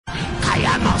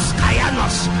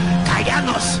Kayanos,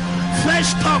 Kayanos,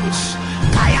 fresh tongues,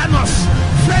 Kayanos,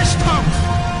 fresh tongues.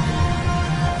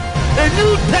 A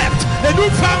new depth, a new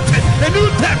fountain, a new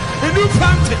depth, a new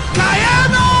fountain.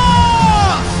 Kayanos!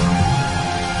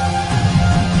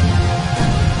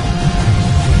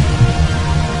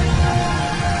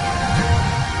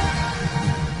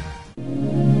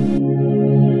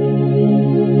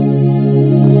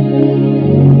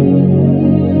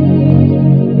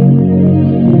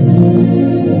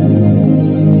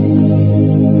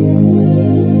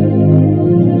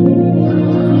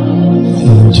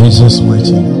 In Jesus'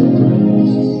 mighty name.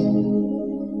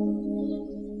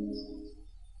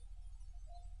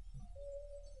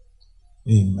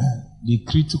 Amen. The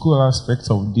critical aspect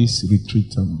of this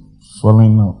retreat and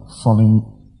falling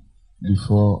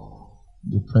before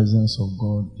the presence of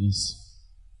God is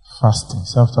fasting.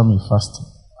 Say after me, fasting.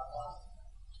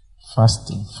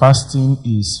 Fasting. Fasting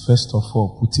is first of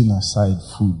all putting aside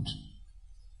food.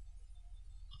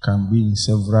 It can be in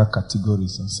several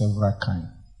categories and several kinds.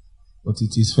 But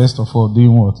it is first of all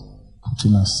doing what?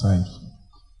 Putting aside food.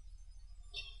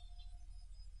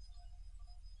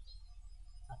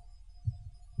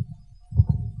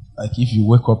 Like if you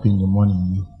wake up in the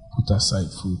morning, you put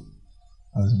aside food.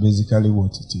 That's basically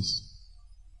what it is.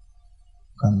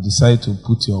 You can decide to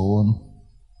put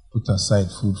aside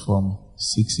food from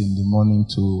 6 in the morning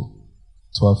to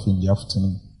 12 in the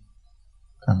afternoon.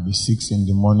 It can be 6 in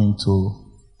the morning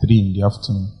to 3 in the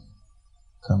afternoon.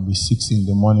 It can be 6 in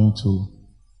the morning to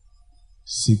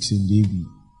 6 in the evening.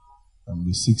 It can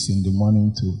be 6 in the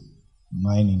morning to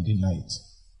 9 in the night.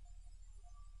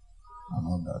 And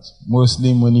all that.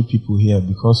 Mostly many people here,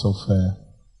 because of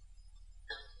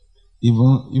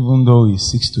even though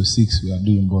it's 6 to 6 we are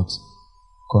doing, but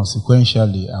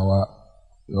consequentially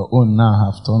your own now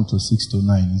have turned to 6 to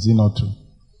 9. Is it not true?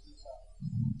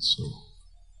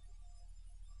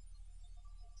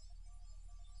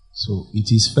 So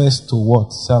it is first to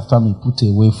what? Say after me, put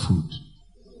away food.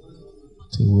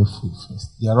 Put away food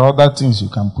first. There are other things you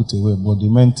can put away, but the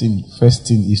main thing, first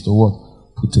thing is to what?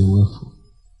 Put away food.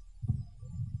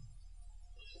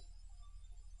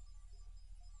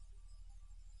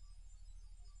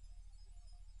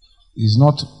 Is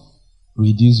not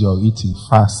reduce your eating,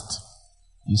 fast.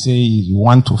 You say you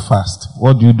want to fast.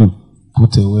 What do?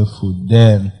 Put away food.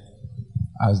 Then,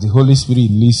 as the Holy Spirit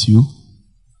leads you,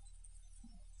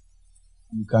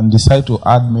 you can decide to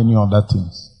add many other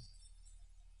things.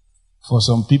 For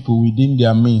some people within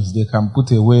their means, they can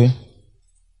put away,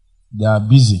 they are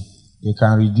busy. They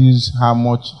can reduce how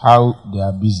they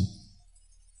are busy.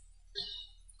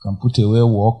 You can put away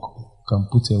work. Can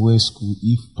put away school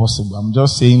if possible. I'm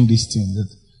just saying these things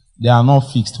that they are not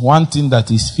fixed. One thing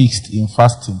that is fixed in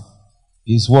fasting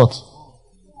is what?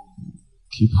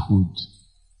 Keep food.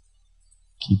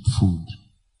 Keep food.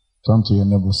 Turn to your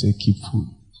neighbor, say keep food.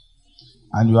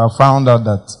 And you have found out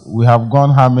that we have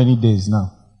gone how many days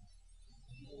now?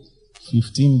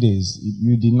 15 days.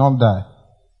 You did not die.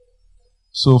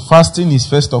 So fasting is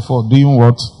first of all doing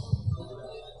what?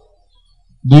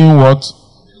 Doing what?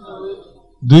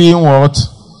 Doing what?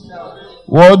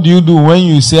 What do you do when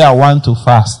you say, I want to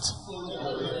fast?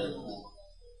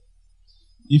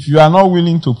 If you are not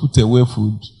willing to put away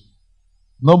food,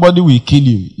 nobody will kill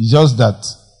you. It's just that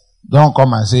don't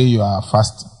come and say you are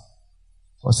fasting.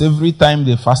 Because every time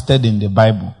they fasted in the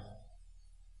Bible,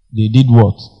 they did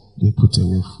what? They put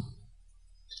away food.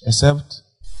 Except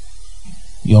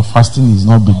your fasting is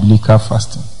not biblical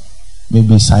fasting.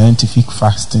 Maybe scientific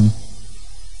fasting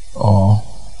or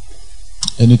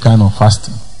any kind of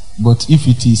fasting. But if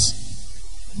it is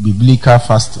biblical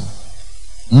fasting,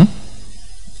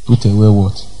 put away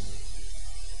what?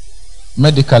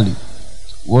 Medically,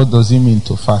 what does it mean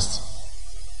to fast?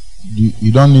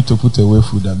 You don't need to put away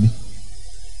food, Abi.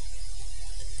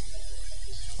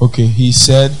 Okay, he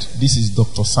said, this is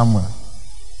Dr. Samuel.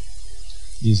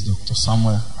 This is Dr.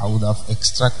 Samuel. I would have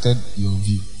extracted your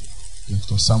view.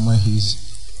 Dr. Samuel, he's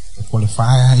a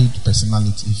qualified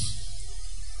personality.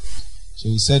 So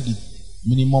he said the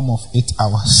minimum of 8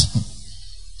 hours.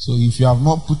 So if you have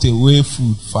not put away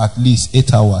food for at least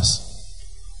 8 hours,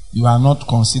 you are not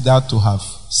considered to have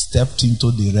stepped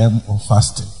into the realm of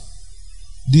fasting.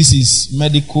 This is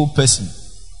medical person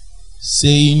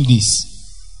saying this.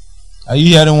 Are you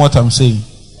hearing what I'm saying?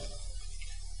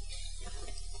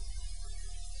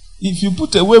 If you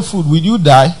put away food, will you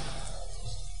die?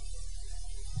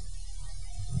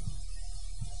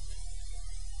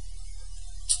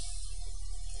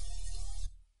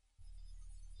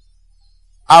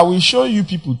 I will show you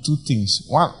people two things.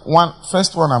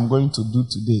 First one I'm going to do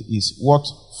today is what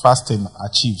fasting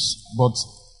achieves. But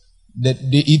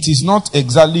it is not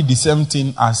exactly the same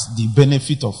thing as the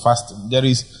benefit of fasting. There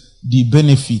is the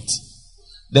benefit.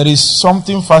 There is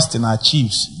something fasting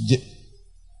achieves.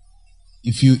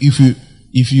 If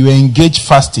you engage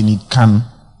fasting, it can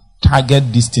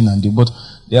target this thing and that. But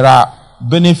there are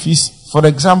benefits. For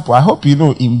example, I hope you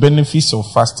know in benefits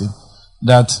of fasting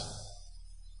that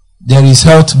there is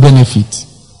health benefit.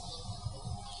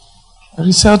 There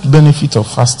is health benefit of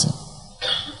fasting.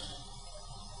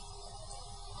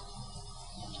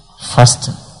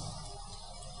 Fasting.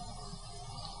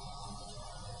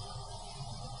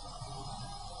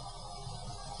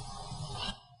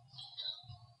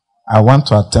 I want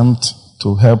to attempt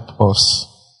to help us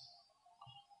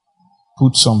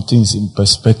put some things in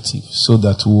perspective so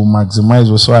that we will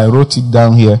maximize. So I wrote it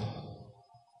down here.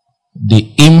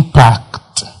 The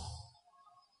impact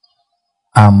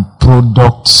and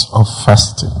products of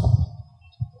fasting.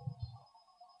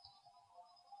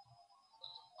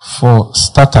 For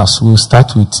starters, we'll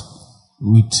start with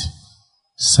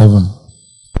 7.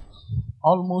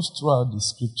 Almost throughout the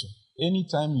scripture,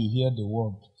 anytime you hear the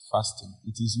word fasting,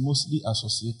 it is mostly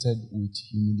associated with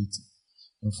humility.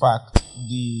 In fact,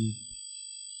 the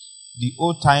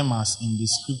old timers in the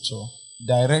scripture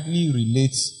directly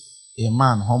relates a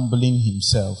man humbling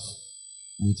himself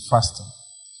with fasting.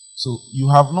 So you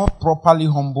have not properly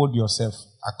humbled yourself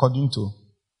according to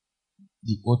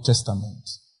the Old Testament,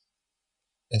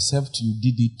 except you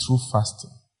did it through fasting.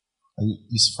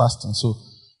 It's fasting. So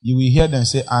you will hear them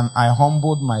say, and I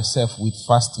humbled myself with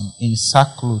fasting, in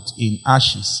sackcloth, in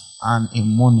ashes, and in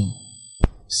mourning,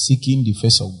 seeking the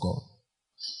face of God.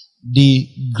 The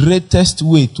greatest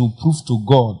way to prove to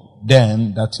God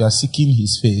then that you are seeking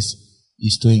His face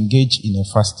is to engage in a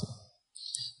fasting.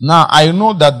 Now, I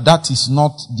know that is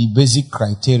not the basic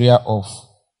criteria of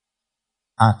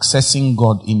accessing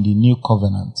God in the new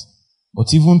covenant.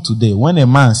 But even today, when a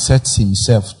man sets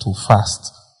himself to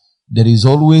fast, there is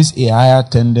always a higher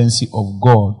tendency of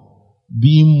God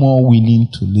being more willing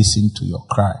to listen to your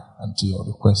cry and to your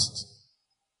request.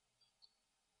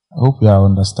 I hope you are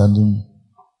understanding me.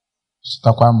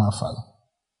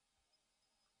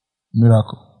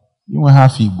 Miracle. You will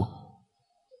have Igbo.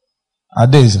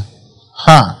 Adeza.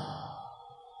 Ha.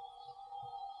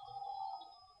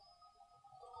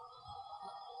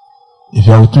 If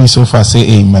you are with me so far,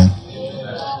 say amen.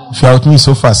 If you are with me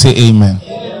so far, say amen.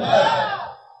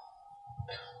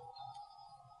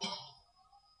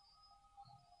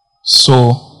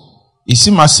 So, it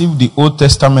seems as if the Old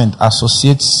Testament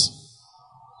associates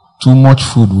too much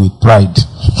food with pride.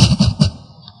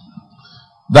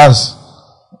 That's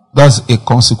a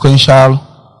consequential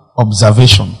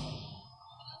observation.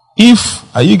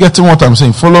 Are you getting what I'm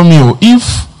saying? Follow me.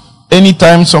 If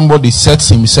anytime somebody sets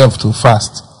himself to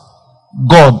fast,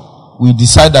 God will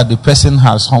decide that the person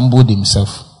has humbled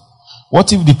himself.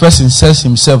 What if the person sets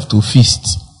himself to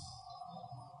feast?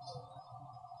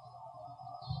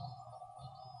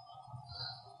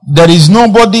 There is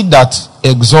nobody that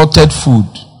exalted food.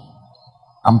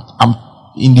 I'm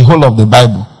in the whole of the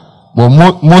Bible, but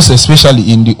most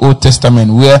especially in the Old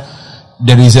Testament, where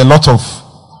there is a lot of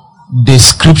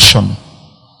description.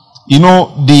 You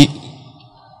know,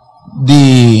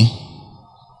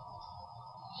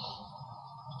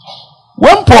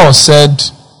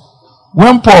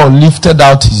 when Paul lifted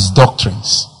out his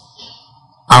doctrines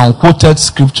and quoted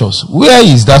scriptures, where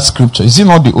is that scripture? Is it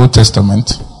not the Old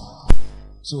Testament?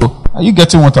 So, are you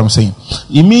getting what I'm saying?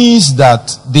 It means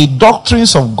that the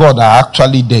doctrines of God are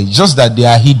actually there, just that they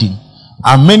are hidden.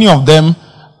 And many of them,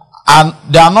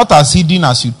 they are not as hidden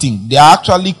as you think. They are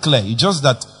actually clear. It's just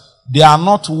that they are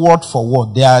not word for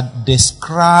word. They are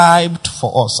described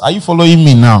for us. Are you following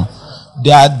me now?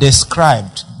 They are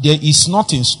described. There is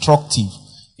not instructive.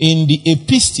 In the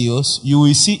epistles, you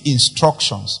will see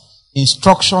instructions.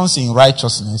 Instructions in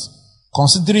righteousness,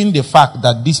 considering the fact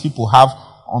that these people have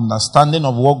understanding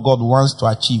of what God wants to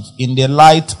achieve in the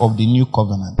light of the new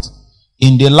covenant.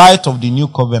 In the light of the new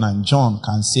covenant, John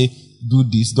can say, do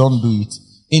this, don't do it.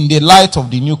 In the light of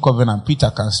the new covenant,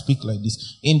 Peter can speak like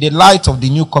this. In the light of the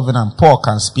new covenant, Paul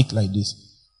can speak like this.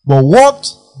 But what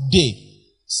they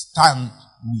stand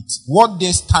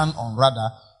on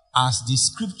rather, as the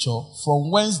scripture from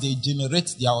whence they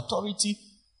generate their authority,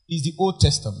 is the Old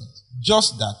Testament.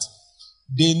 Just that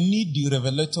they need the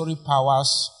revelatory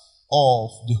powers of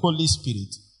the Holy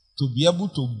Spirit to be able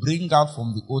to bring out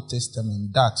from the Old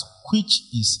Testament that which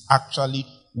is actually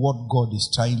what God is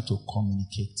trying to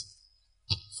communicate.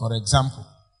 For example,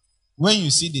 when you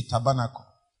see the tabernacle,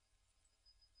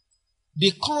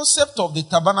 the concept of the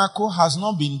tabernacle has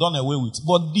not been done away with,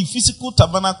 but the physical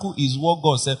tabernacle is what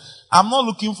God said. I'm not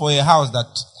looking for a house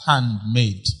that hand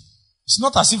made. It's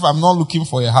not as if I'm not looking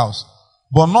for a house,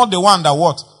 but not the one that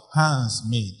what? Hands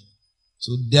made.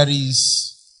 So there is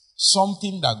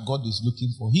something that God is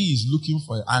looking for. He is looking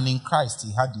for it. And in Christ,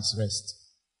 he had his rest.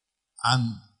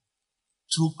 And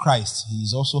through Christ, he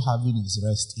is also having his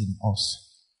rest in us.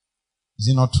 Is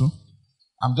it not true?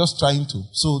 I'm just trying to.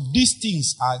 So these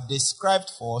things are described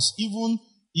for us, even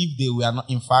if they were not.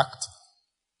 In fact,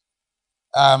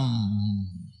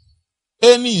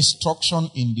 any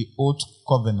instruction in the Old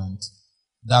Covenant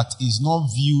that is not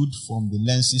viewed from the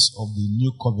lenses of the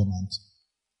New Covenant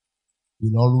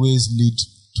will always lead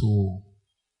to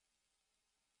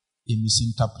a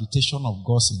misinterpretation of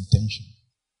God's intention.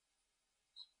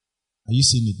 Are you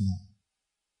seeing it now?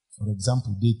 For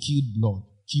example, they killed blood,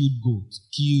 killed goats,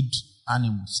 killed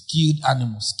animals.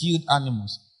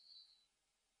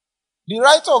 The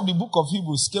writer of the book of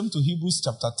Hebrews came to Hebrews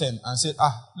chapter 10 and said,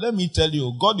 let me tell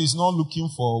you, God is not looking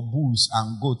for bulls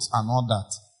and goats and all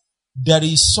that. There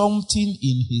is something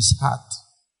in his heart.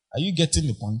 Are you getting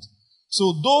the point?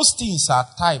 So those things are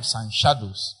types and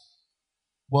shadows.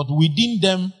 But within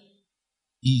them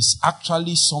is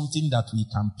actually something that we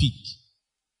can pick.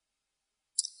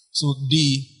 So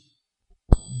the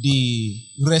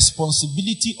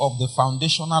responsibility of the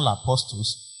foundational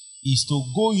apostles is to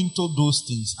go into those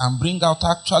things and bring out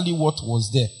actually what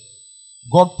was there.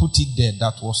 God put it there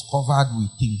that was covered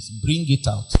with things. Bring it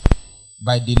out.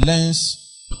 By the lens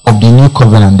of the new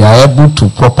covenant, they are able to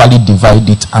properly divide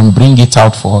it and bring it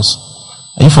out for us.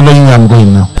 Are you following where I'm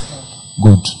going now?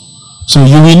 Good. So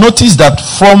you will notice that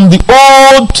from the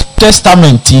Old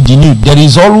Testament to the New, there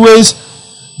is always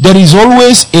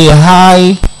a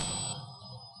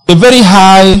very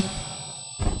high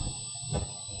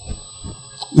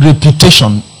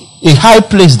reputation, a high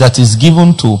place that is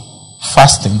given to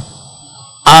fasting.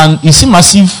 And it seems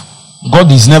as if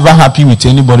God is never happy with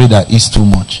anybody that eats too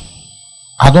much.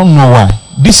 I don't know why.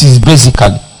 This is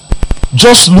basically,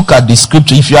 just look at the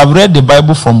scripture. If you have read the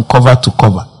Bible from cover to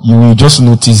cover, you will just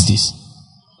notice this.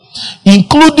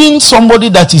 Including somebody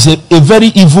that is a very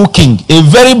evil king, a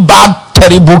very bad,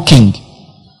 terrible king.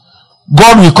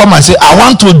 God will come and say, I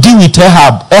want to deal with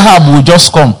Ahab. Ahab will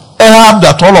just come. Ahab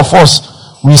that all of us,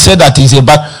 we say that is a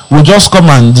bad, will just come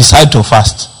and decide to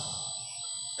fast.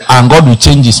 And God will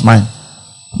change his mind.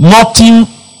 Nothing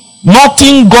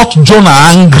got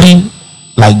Jonah angry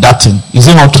like that thing. Is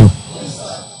it not true?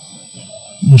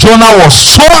 Jonah was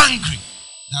so angry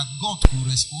that God could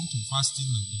respond to fasting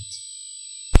like that.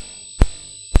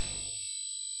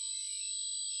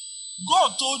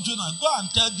 God told Jonah, go and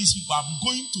tell these people I'm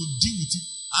going to deal with it.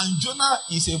 And Jonah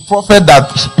is a prophet that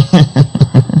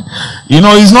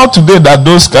it's not today that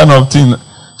those kind of things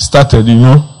started,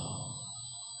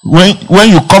 When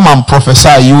you come and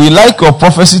prophesy, you will like your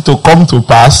prophecy to come to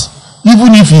pass,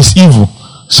 even if it's evil,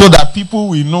 so that people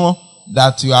will know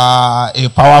that you are a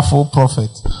powerful prophet.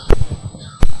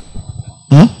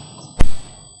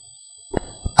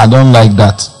 I don't like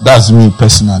that. That's me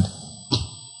personally.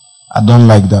 I don't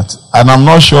like that. And I'm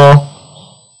not sure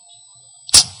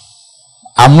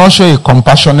a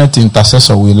compassionate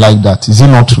intercessor will like that. Is it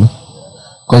not true?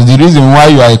 Because the reason why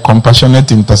you are a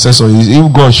compassionate intercessor is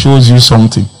if God shows you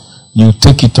something, you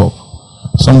take it up.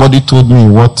 Somebody told me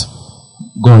what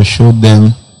God showed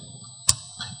them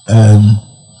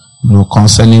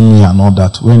concerning me and all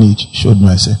that. When he showed me,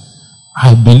 I said,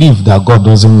 I believe that God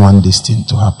doesn't want this thing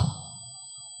to happen.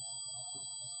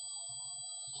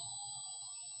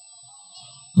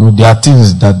 There are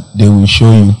things that they will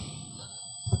show you.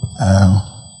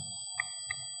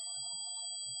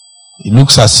 It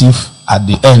looks as if at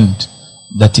the end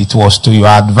that it was to your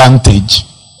advantage,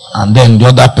 and then the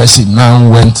other person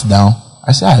now went down.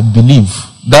 I said, I believe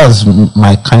that's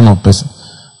my kind of person.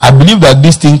 I believe that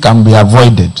this thing can be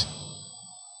avoided.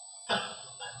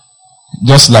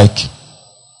 Just like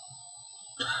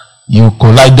you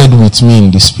collided with me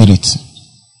in the spirit.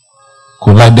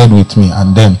 Collided with me,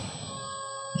 and then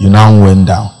you now went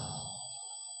down.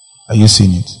 Are you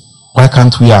seeing it? Why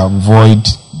can't we avoid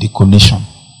the collision?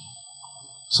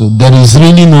 So there is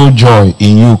really no joy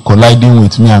in you colliding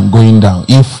with me and going down.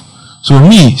 So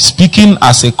me, speaking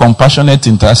as a compassionate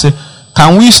intercessor,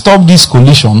 can we stop this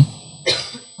collision?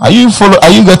 Are you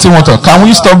getting what? Can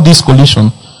we stop this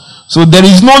collision? So there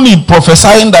is no need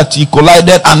prophesying that he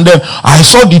collided and then I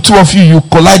saw the two of you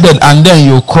collided and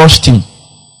then you crushed him.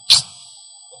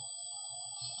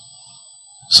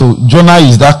 So Jonah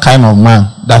is that kind of man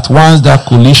that wants that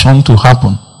collision to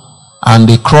happen and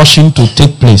the crushing to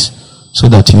take place so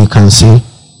that you can say,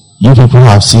 you people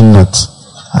have seen that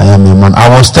I am a man. I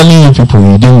was telling you people,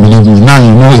 you didn't believe me. Now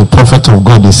you know a prophet of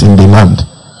God is in the land.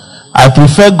 I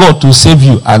prefer God to save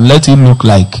you and let it look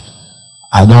like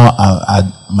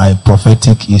my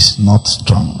prophetic is not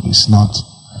strong. It's not,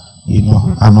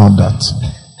 I know that.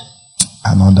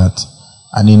 I know that.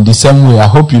 And in the same way, I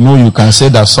hope you can say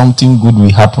that something good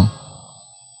will happen.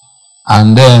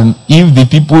 And then, if the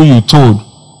people you told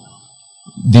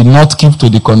did not keep to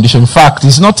the condition, in fact,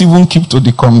 it's not even keep to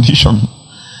the condition.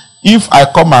 If I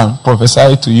come and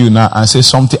prophesy to you now and say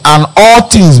something, and all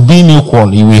things being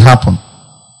equal, it will happen.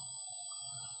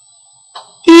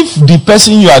 If the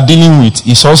person you are dealing with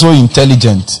is also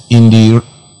intelligent in the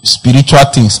spiritual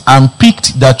things and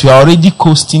picked that you are already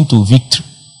coasting to victory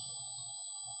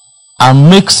and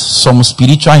makes some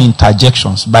spiritual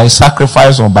interjections by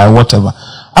sacrifice or by whatever,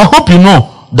 I hope you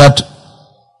know that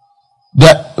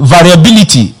the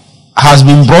variability has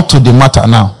been brought to the matter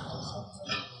now.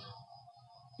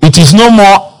 It is no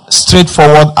more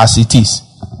straightforward as it is.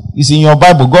 It's in your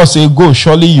Bible. God said, go,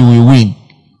 surely you will win.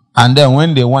 And then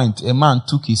when they went, a man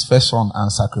took his first son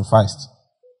and sacrificed.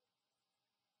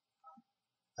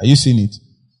 Are you seeing it?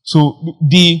 So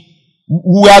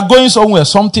we are going somewhere.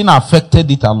 Something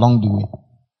affected it along the way.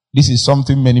 This is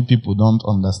something many people don't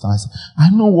understand. I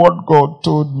know what God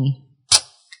told me.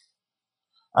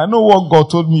 I know what God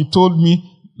told me. He told me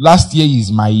last year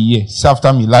is my year. Say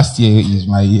after me, last year is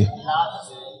my year.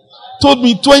 Told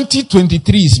me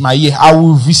 2023 is my year. I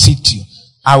will visit you.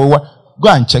 I will go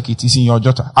and check it. It's in your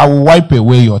jotter. I will wipe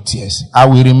away your tears. I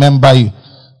will remember you.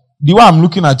 The way I'm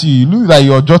looking at you, you look like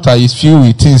your jotter is filled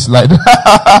with things like that.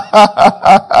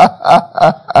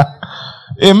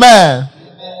 Amen.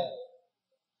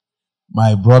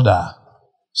 My brother,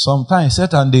 sometimes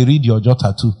Satan they read your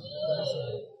jotter too.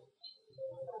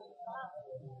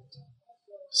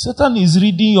 Satan is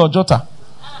reading your jotter.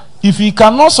 If he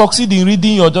cannot succeed in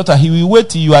reading your jotter, he will wait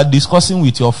till you are discussing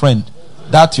with your friend.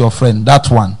 That your friend, that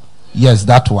one. Yes,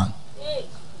 that one.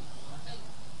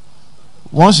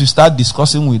 Once you start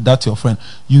discussing with that your friend,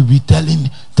 you'll be telling.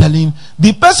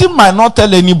 The person might not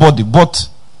tell anybody, but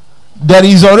there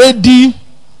is already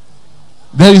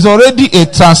a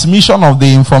transmission of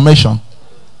the information.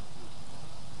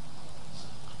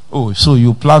 Oh, so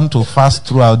you plan to fast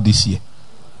throughout this year.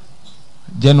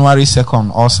 January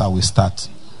 2nd, also will start.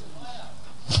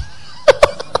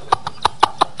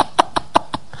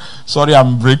 Sorry,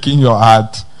 I'm breaking your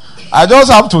heart. I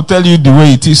just have to tell you the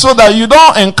way it is, so that you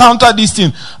don't encounter this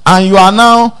thing, and you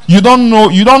don't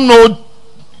know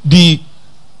the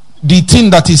thing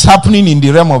that is happening in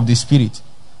the realm of the spirit.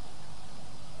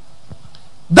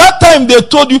 That time they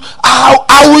told you,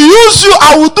 I will use you,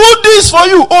 I will do this for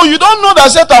you. Oh, you don't know that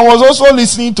Satan was also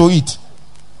listening to it.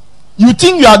 You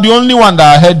think you are the only one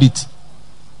that heard it.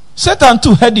 Satan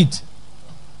too heard it.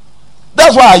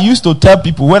 That's why I used to tell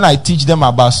people when I teach them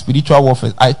about spiritual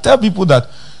warfare, I tell people that,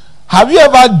 have you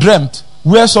ever dreamt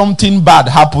where something bad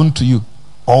happened to you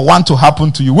or want to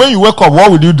happen to you? When you wake up, what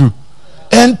will you do?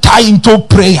 Enter into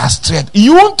prayer straight.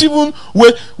 You won't even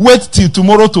wait till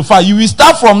tomorrow to fast. You will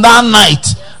start from that night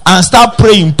and start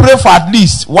praying. Pray for at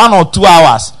least 1 or 2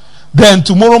 hours. Then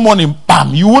tomorrow morning,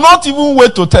 bam. You will not even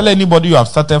wait to tell anybody you have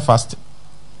started fasting.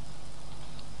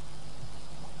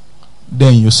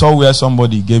 Then you saw where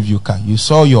somebody gave you car. You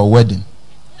saw your wedding.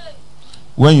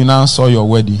 When you now saw your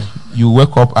wedding, you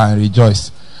wake up and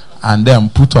rejoice. And then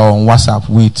put on WhatsApp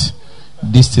with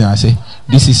this thing and say,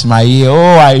 this is my year.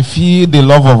 Oh, I feel the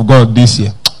love of God this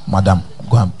year. Madam,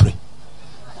 go and pray.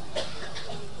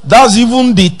 That's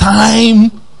even the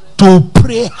time to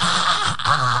pray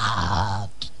hard.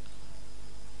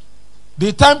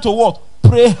 The time to what?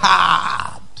 Pray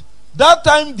hard. That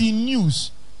time the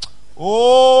news.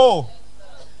 Oh,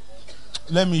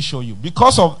 let me show you.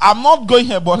 Because of, I'm not going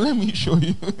here, but let me show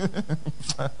you.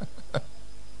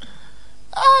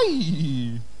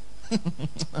 Aye.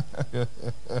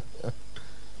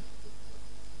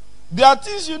 There are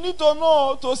things you need to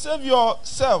know to save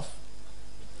yourself.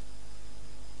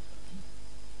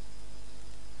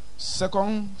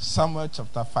 2 Samuel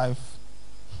chapter 5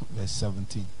 verse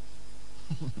 17.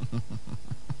 2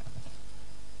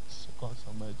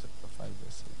 Samuel chapter 5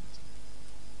 verse 17.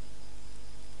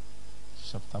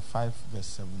 Chapter 5 verse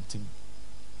 17.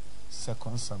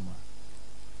 2 Samuel.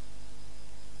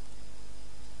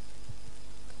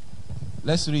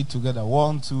 Let's read together.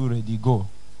 1, 2, ready, go.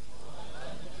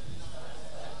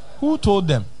 Who told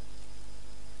them?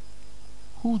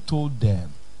 Who told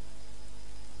them?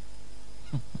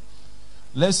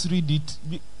 Let's read it.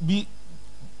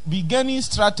 Beginning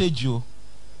strategy.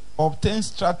 Obtain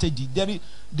strategy.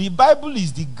 The Bible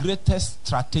is the greatest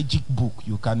strategic book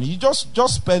you can. You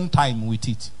just spend time with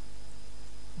it.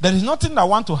 There is nothing that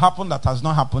want to happen that has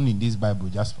not happened in this Bible.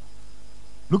 Just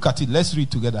look at it. Let's read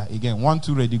together again. 1,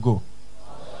 2, ready, go.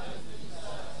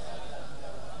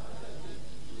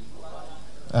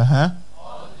 Uh-huh.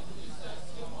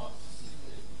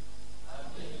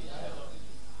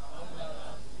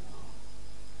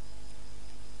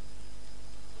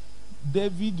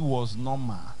 David was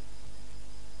normal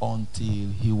until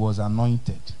he was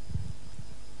anointed.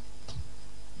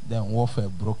 Then warfare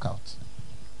broke out.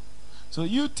 So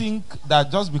you think that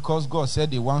just because God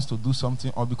said he wants to do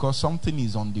something or because something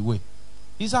is on the way.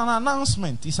 It's an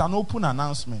announcement. It's an open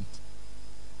announcement.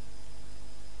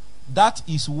 That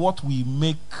is what we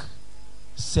make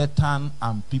Satan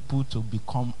and people to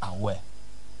become aware.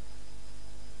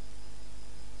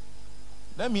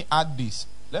 Let me add this.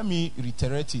 Let me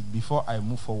reiterate it before I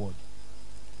move forward.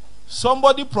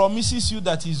 Somebody promises you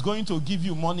that he's going to give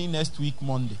you money next week,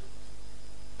 Monday.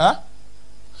 Huh?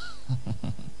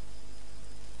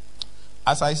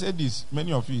 As I said this,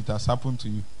 many of you, it has happened to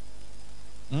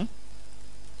you.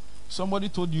 Somebody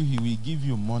told you he will give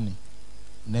you money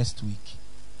next week.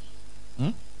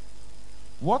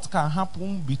 What can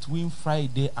happen between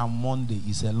Friday and Monday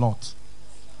is a lot.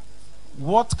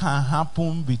 What can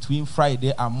happen between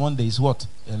Friday and Monday is what?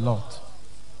 A lot.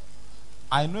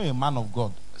 I know a man of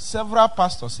God. Several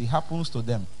pastors, it happens to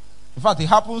them. In fact, it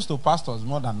happens to pastors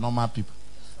more than normal people.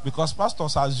 Because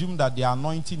pastors assume that the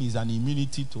anointing is an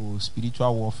immunity to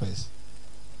spiritual warfare.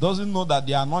 Doesn't know that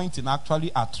the anointing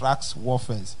actually attracts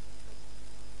warfare.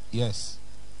 Yes.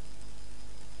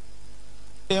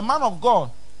 A man of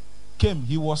God came.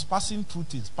 He was passing through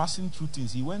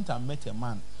things. He went and met a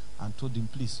man and told him,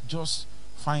 please, just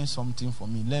find something for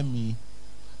me.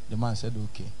 The man said,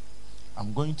 okay,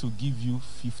 I'm going to give you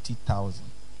 50,000.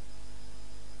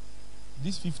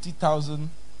 This 50,000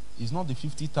 is not the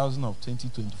 50,000 of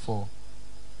 2024.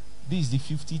 This is the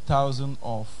 50,000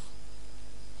 of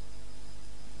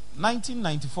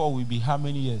 1994 will be how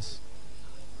many years?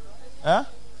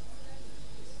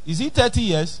 Is it 30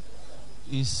 years?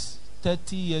 It's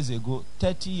 30 years ago,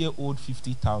 30-year-old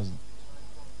 50,000.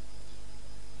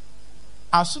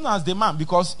 As soon as the man,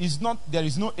 because there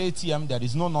is no ATM, there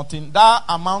is no nothing. That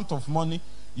amount of money,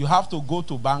 you have to go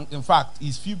to bank. In fact,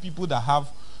 it's few people that have.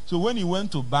 So when he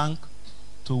went to bank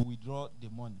to withdraw the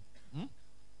money,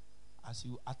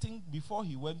 I think before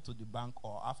he went to the bank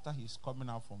or after he's coming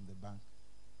out from the bank,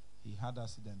 he had an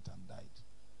accident and died.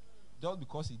 Just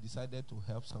because he decided to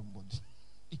help somebody.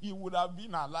 He would have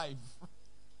been alive.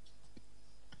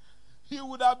 He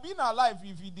would have been alive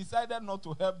if he decided not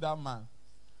to help that man.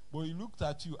 But he looked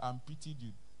at you and pitied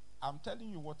you. I'm telling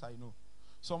you what I know.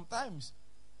 Sometimes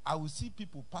I will see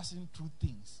people passing through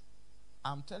things.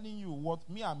 I'm telling you what,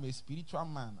 I'm a spiritual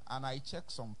man and I check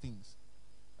some things.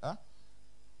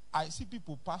 I see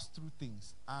people pass through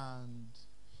things and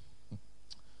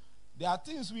there are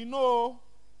things we know.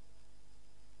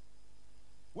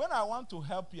 When I want to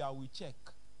help you, I will check.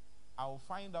 I will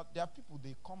find out there are people,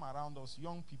 they come around us,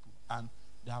 young people, and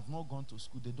they have not gone to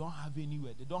school. They don't have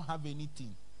anywhere. They don't have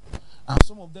anything. And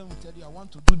some of them will tell you, I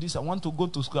want to do this. I want to go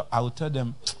to school. I will tell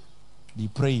them, be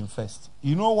praying first.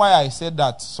 You know why I said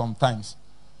that sometimes?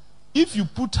 If you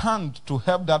put hand to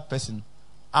help that person,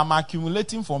 I'm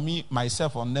accumulating for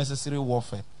myself unnecessary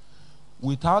warfare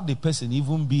without the person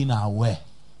even being aware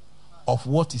of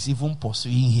what is even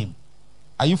pursuing him.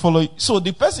 Are you following? So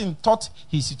the person thought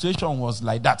his situation was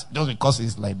like that just because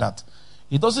it's like that.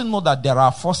 He doesn't know that there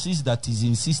are forces that is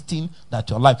insisting that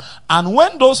your life. And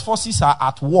when those forces are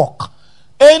at work,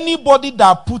 anybody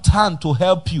that put hand to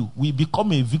help you will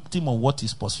become a victim of what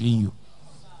is pursuing you.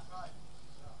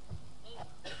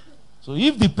 So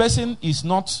if the person is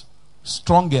not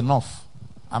strong enough,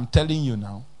 I'm telling you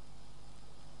now.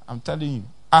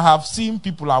 I have seen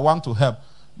people I want to help.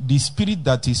 The spirit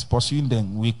that is pursuing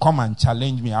them will come and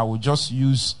challenge me. I will just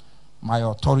use my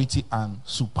authority and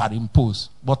superimpose.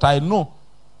 But I know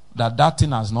that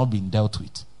thing has not been dealt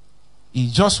with.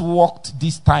 It just worked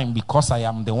this time because I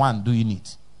am the one doing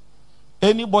it.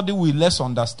 Anybody with less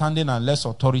understanding and less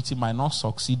authority might not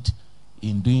succeed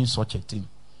in doing such a thing.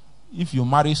 If you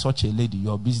marry such a lady,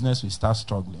 your business will start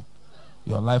struggling.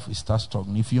 Your life will start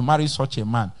struggling. If you marry such a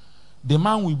man, the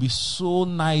man will be so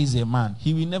nice a man.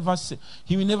 He will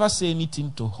never say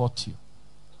anything to hurt you.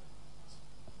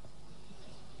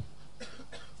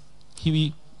 He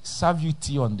will serve you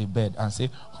tea on the bed and say,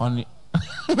 honey.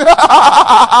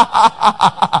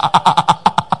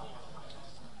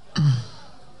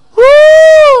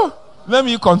 Let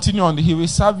me continue on. He will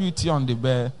serve you tea on the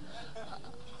bed.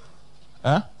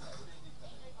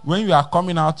 When you are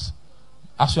coming out,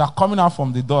 as you are coming out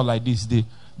from the door like this, they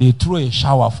throw a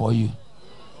shower for you.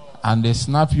 And they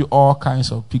snap you all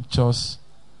kinds of pictures.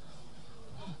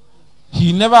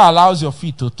 He never allows your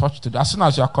feet to touch to. As soon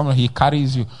as you are coming, he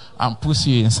carries you and puts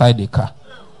you inside the car.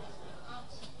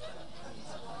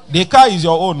 The car is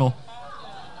your own, no?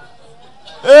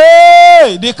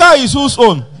 Hey, the car is whose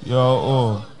own? Your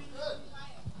own.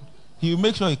 He will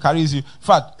make sure he carries you. In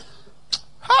fact,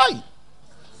 hi.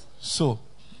 So,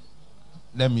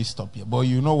 let me stop here. But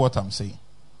you know what I'm saying.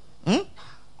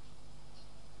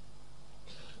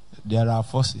 There are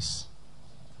forces.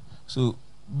 So,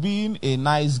 being a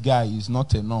nice guy is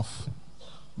not enough.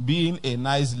 Being a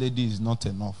nice lady is not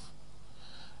enough.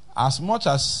 As much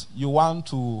as you want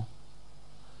to...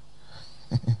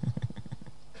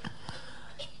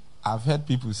 I've heard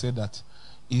people say that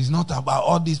it's not about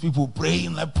all these people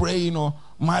praying, or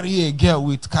marry a girl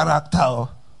with character.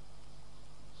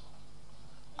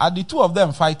 Are the two of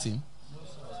them fighting?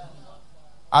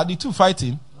 Are the two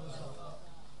fighting?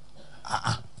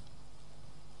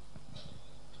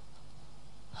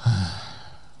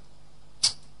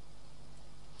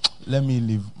 Let me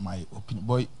leave my opinion.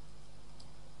 Boy,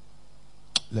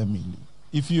 let me leave.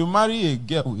 If you marry a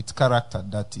girl with character,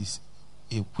 that is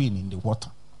a queen in the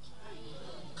water.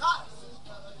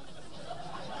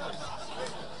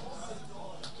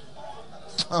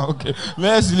 Okay,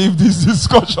 let's leave this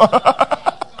discussion.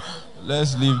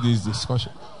 Let's leave this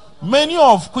discussion. Many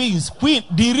of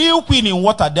the real queen in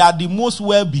water, they are the most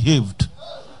well behaved,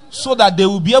 so that they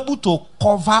will be able to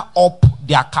cover up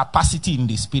their capacity in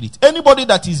the spirit. Anybody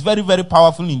that is very, very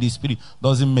powerful in the spirit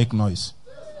doesn't make noise.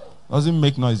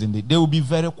 They will be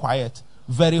very quiet,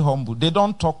 very humble. They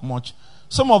don't talk much.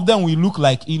 Some of them will look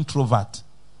like introvert.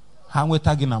 Are you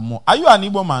an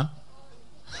Igbo man?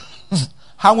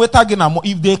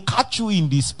 If they catch you in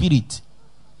the spirit,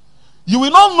 you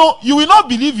will not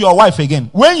believe your wife again.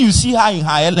 When you see her in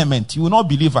her element, you will not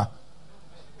believe her.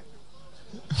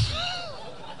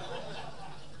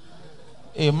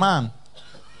 A man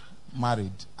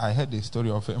married. I heard the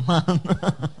story of a man.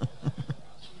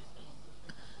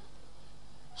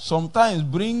 Sometimes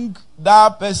bring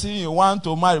that person you want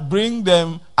to marry, bring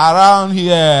them around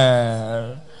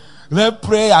here. Let's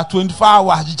pray at 24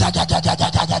 hours.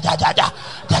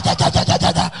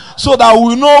 So that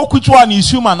we know which one is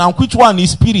human and which one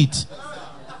is spirit.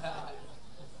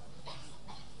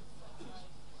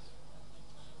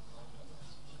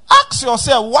 Ask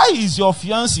yourself, why is your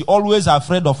fiancé always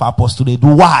afraid of apostolate?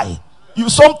 Why?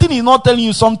 Something is not telling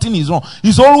you something is wrong.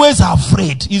 He's always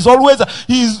afraid. He's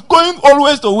going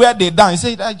always to where they dance. He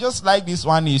said, I just like this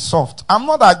one, is soft. I'm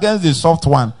not against the soft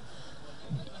one.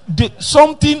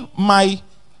 My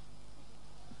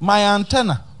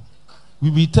antenna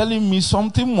will be telling me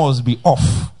something must be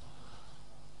off.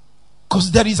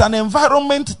 Because there is an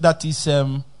environment that is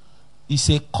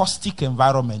a caustic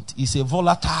environment. It's a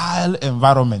volatile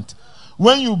environment.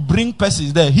 When you bring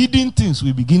persons there, hidden things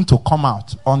will begin to come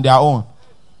out on their own.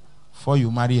 Before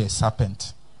you marry a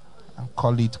serpent, and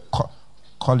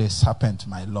call a serpent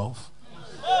my love.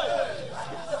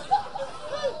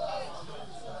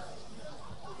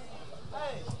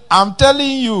 I'm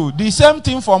telling you, the same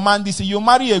thing for man. This, you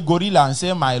marry a gorilla and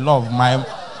say my love.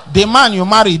 The man you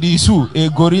married is who? A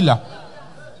gorilla.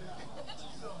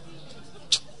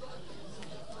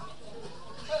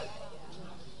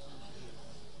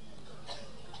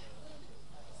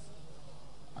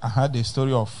 I heard the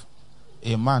story of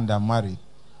a man that married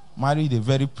a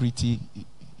very pretty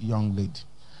young lady.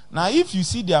 Now, if you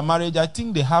see their marriage, I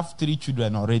think they have 3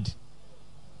 children already.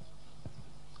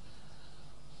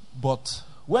 But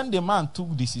when the man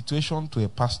took the situation to a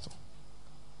pastor,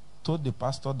 told the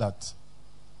pastor that,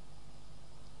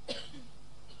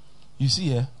 you see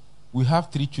here, we have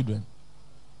 3 children,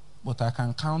 but I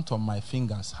can count on my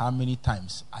fingers how many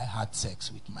times I had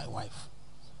sex with my wife.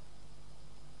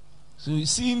 So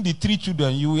seeing the 3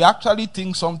 children, you will actually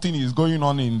think something is going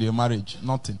on in the marriage.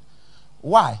 Nothing.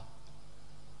 Why?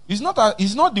 It's not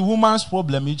the woman's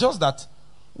problem. It's just that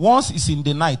once it's in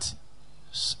the night,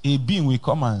 a being will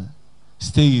come and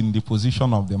stay in the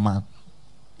position of the man.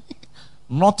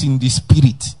 Not in the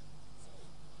spirit.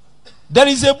 There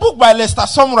is a book by Lester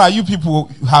Sumrall you people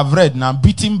have read now,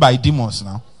 Beaten by Demons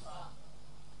now.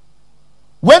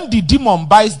 When the demon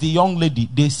bites the young lady,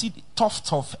 they see the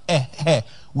tuft of hair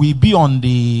will be on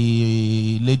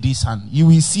the lady's hand. You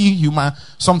will see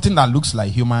something that looks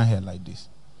like human hair like this.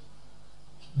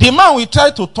 The man will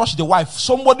try to touch the wife.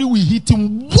 Somebody will hit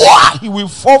him. Wah! He will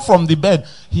fall from the bed.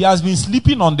 He has been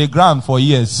sleeping on the ground for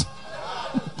years.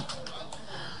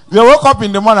 They woke up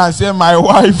in the morning and say, my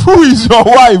wife, who is your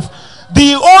wife?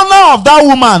 The owner of that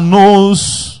woman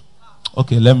knows.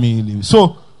 Okay, let me leave.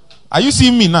 So, are you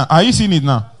seeing me now? Are you seeing it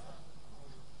now?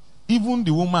 Even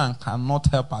the woman cannot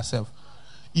help herself.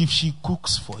 If she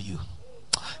cooks for you,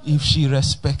 if she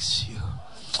respects you,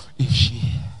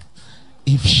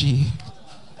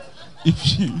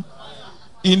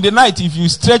 In the night, if you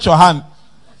stretch your hand,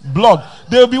 blood.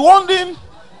 They'll be wondering,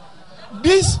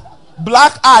 this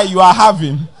black eye you are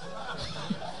having,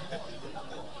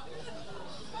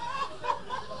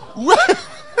 where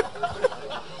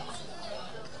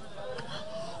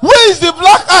is the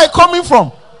black eye coming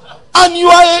from? And you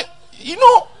are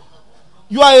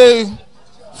a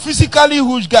physically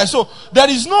huge guy. So there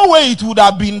is no way it would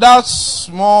have been that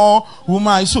small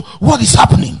woman. So what is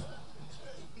happening?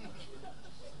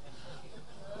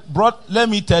 Bro, let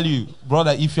me tell you,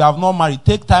 brother, if you have not married,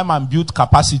 take time and build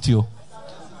capacity.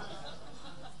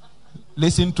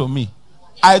 Listen to me.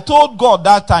 I told God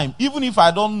that time, even if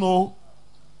I don't know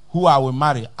who I will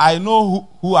marry, I know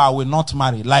who I will not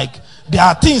marry. Like, there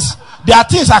are things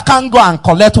I can't go and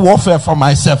collect warfare for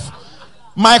myself.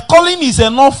 My calling is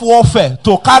enough warfare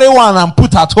to carry one and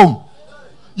put at home.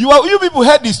 You people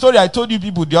heard the story I told you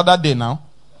people the other day now.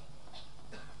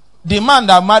 The man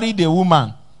that married the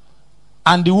woman,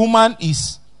 and the woman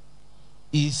is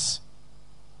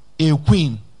a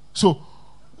queen. So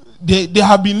they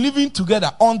have been living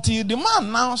together until the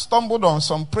man now stumbled on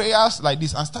some prayers like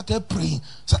this and started praying.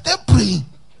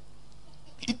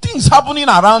 Things happening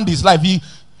around his life. There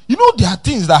are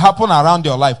things that happen around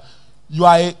your life.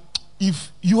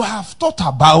 If you have thought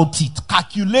about it,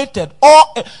 calculated,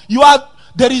 or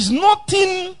there is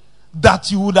nothing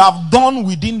that you would have done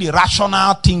within the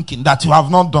rational thinking that you have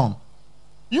not done.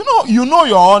 You know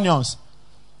your onions.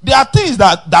 There are things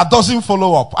that doesn't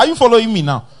follow up. Are you following me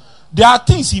now? There are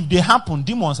things, if they happen,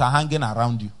 demons are hanging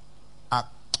around you.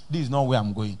 This is not where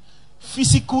I'm going.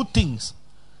 Physical things.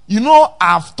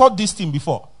 I've taught this thing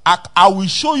before. I will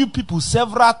show you people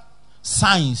several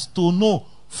signs to know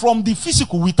from the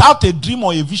physical, without a dream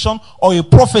or a vision or a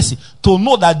prophecy, to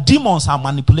know that demons are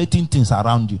manipulating things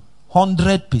around you.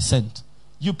 100%.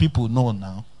 You people know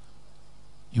now.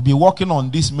 You'll be walking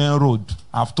on this main road.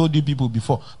 I've told you people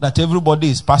before that everybody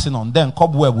is passing on. Then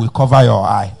cobweb will cover your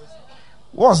eye.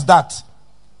 What's that?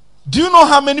 Do you know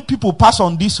how many people pass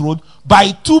on this road?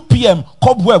 By 2 p.m.,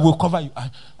 cobweb will cover you.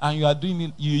 And you are doing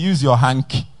it, you use your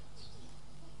hanky.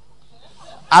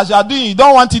 As you are doing it, you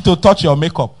don't want it to touch your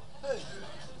makeup.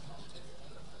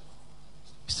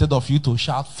 Instead of you to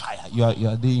shout fire, you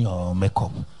are doing your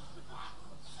makeup.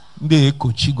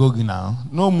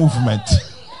 No movement.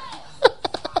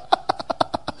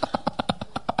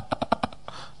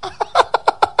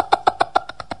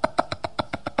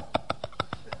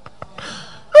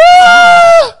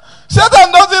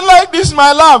 Satan doesn't like this,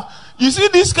 my love. You see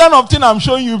this kind of thing I'm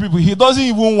showing you people, he doesn't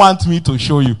even want me to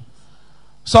show you.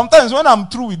 Sometimes when I'm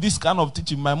through with this kind of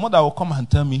teaching, my mother will come and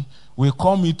tell me, will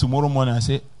call me tomorrow morning and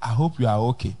say, I hope you are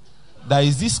okay. There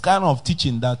is this kind of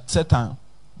teaching that Satan,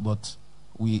 but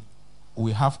we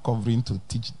have covering to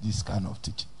teach this kind of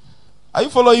teaching. Are you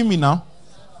following me now?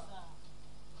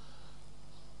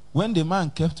 When the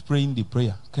man kept praying the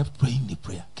prayer,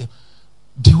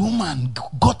 the woman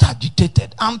got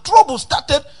agitated and trouble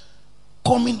started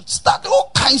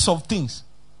all kinds of things.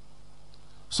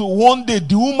 So one day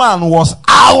the woman was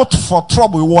out for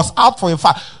trouble. He was out for a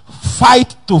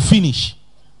fight to finish.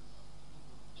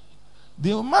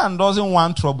 The man doesn't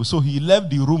want trouble, so he left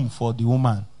the room for the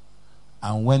woman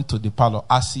and went to the parlor.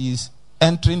 As he is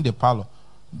entering the parlor,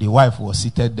 the wife was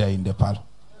seated there in the parlor.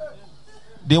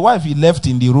 The wife he left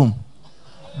in the room.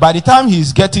 By the time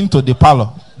he's getting to the parlor,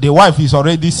 the wife is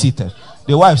already seated.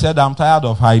 The wife said, I'm tired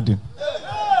of hiding.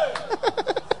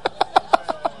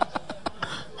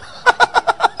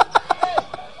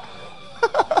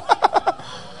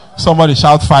 Somebody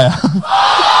shout fire.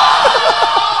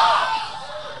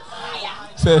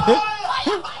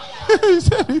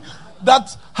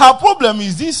 That her problem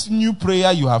is this new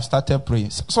prayer you have started praying.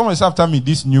 Someone is after me,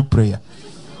 this new prayer.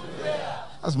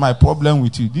 That's my problem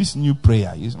with you. This new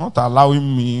prayer is not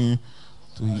allowing me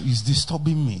to, it's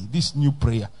disturbing me. This new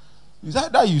prayer. Is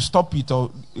either you stop it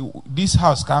or this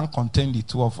house can't contain the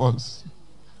two of us.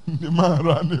 The man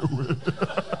ran away.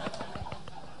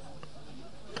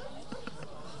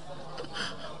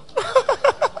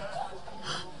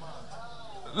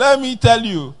 Let me tell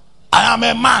you, I am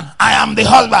a man. I am the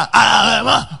husband. I am a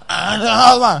man. I am the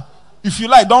husband. If you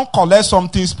like, don't collect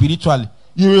something spiritually.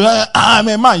 I am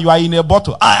a man. You are in a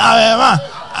bottle. I am a man.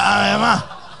 I am a man.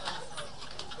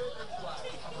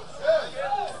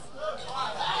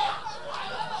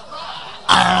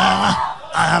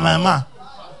 I am a man.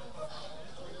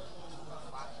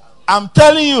 I'm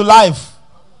telling you, life.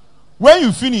 When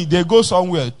you finish, they go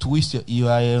somewhere, twist you. You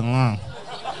are a man.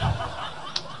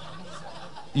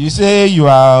 You say you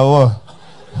are what?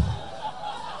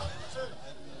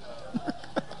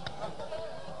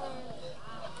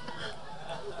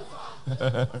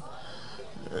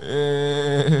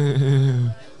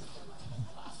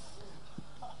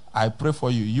 I pray for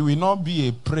you. You will not be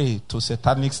a prey to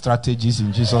satanic strategies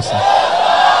in Jesus' name.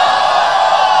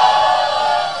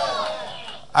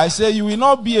 I say you will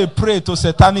not be a prey to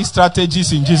satanic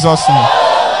strategies in Jesus' name.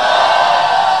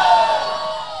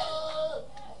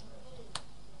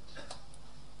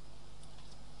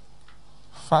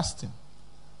 Fasting.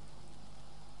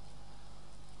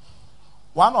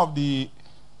 One of the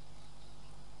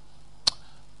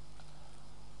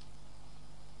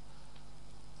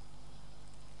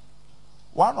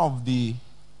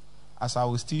as I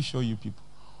will still show you people,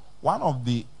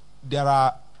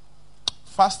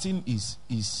 fasting is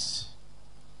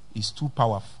too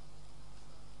powerful.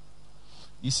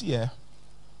 You see here,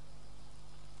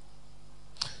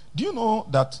 do you know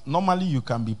that normally you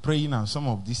can be praying and some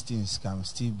of these things can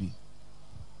still be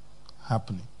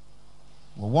happening?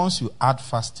 But once you add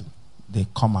fasting, they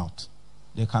come out.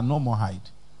 They can no more hide.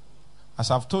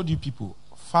 As I've told you people,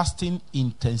 fasting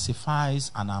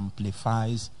intensifies and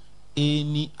amplifies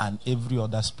any and every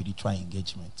other spiritual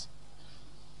engagement.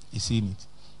 You see it?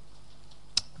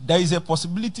 There is a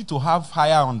possibility to have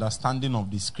higher understanding of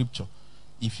the scripture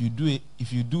if you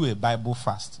do a Bible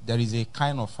fast. There is a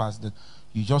kind of fast that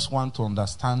you just want to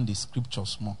understand the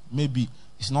scriptures more. Maybe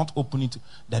it's not opening to.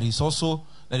 There is also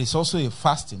a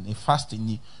fasting. A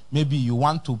fasting. Maybe you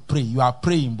want to pray. You are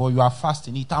praying, but you are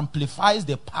fasting. It amplifies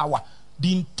the power.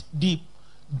 The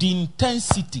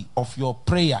intensity of your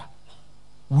prayer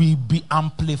will be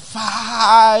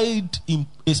amplified in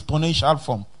exponential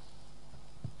form.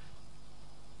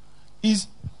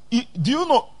 Do you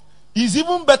know? It's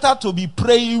even better to be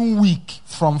praying weak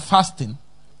from fasting.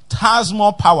 It has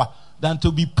more power than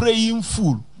to be praying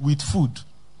full with food.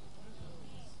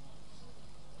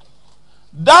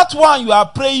 That one you are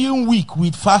praying weak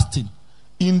with fasting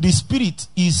in the spirit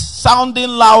is sounding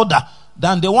louder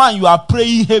than the one you are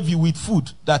praying heavy with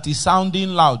food that is sounding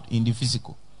loud in the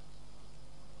physical.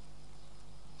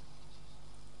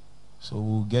 So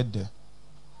we'll get there.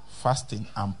 Fasting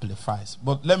amplifies.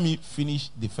 But let me finish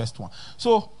the first one.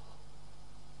 So,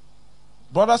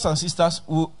 brothers and sisters,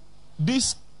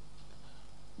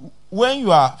 when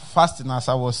you are fasting, as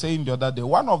I was saying the other day,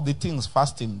 one of the things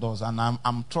fasting does, and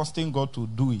I'm trusting God to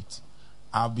do it.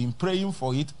 I've been praying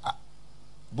for it,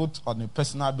 both on a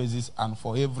personal basis and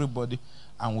for everybody,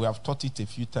 and we have taught it a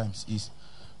few times, is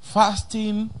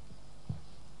fasting.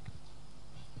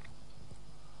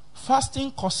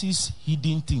 Fasting causes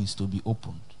hidden things to be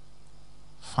opened.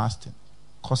 Fasting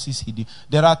causes hidden.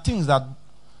 There are things that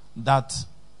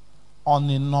on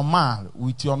a normal,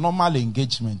 with your normal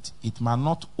engagement, it might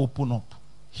not open up.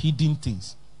 Hidden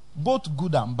things. Both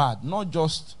good and bad. Not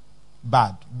just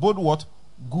bad. Both what?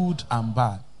 Good and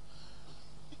bad.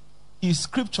 It's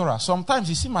scriptural. Sometimes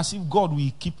it seems as if God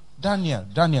will keep Daniel,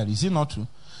 is it not true?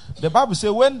 The Bible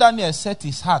says when Daniel set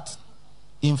his heart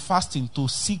in fasting to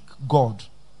seek God,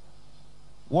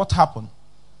 what happened?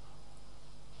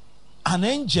 An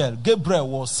angel, Gabriel,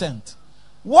 was sent.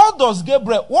 What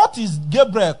is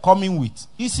Gabriel coming with?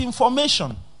 It's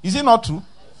information. Is it not true?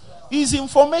 It's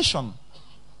information.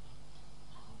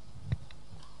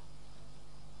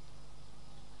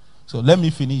 So let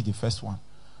me finish the first one.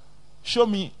 Show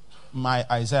me my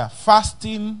Isaiah.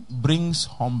 Fasting brings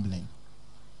humbling.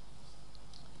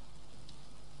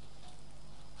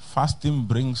 Fasting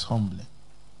brings humbling.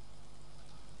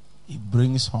 It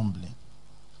brings humbling.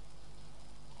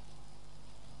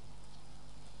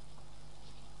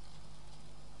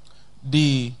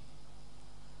 The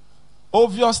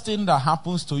obvious thing that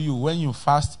happens to you when you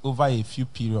fast over a few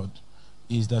periods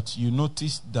is that you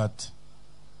notice that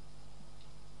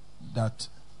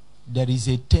there is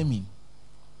a taming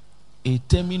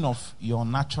of your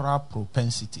natural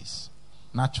propensities,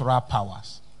 natural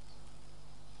powers.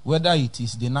 Whether it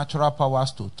is the natural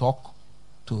powers to talk,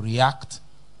 to react,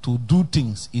 to do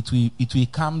things, it will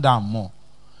calm down more.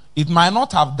 It might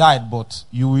not have died, but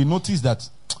you will notice that.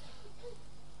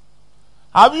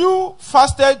 Have you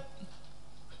fasted?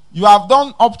 You have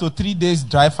done up to 3 days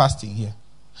dry fasting here.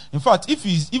 In fact,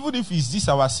 even if it's this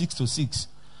hour 6 to 6,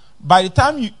 by the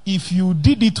time if you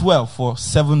did it well for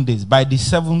 7 days, by the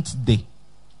 7th day,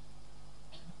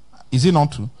 is it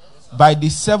not true? By the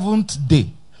 7th day,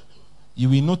 you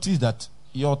will notice that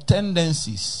your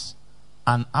tendencies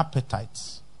and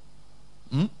appetites,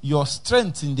 your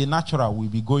strength in the natural will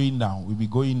be going down,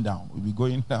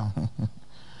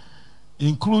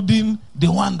 including the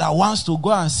one that wants to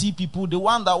go and see people, the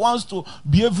one that wants to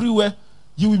be everywhere.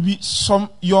 You will be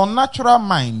your natural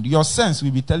mind, your sense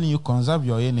will be telling you, conserve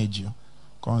your energy,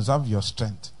 conserve your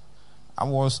strength. I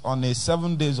was on a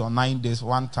 7 days or 9 days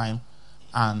one time,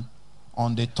 and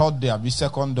on the 3rd day, the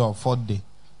 2nd day or 4th day,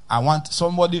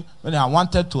 when I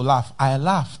wanted to laugh, I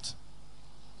laughed.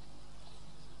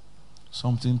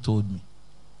 Something told me,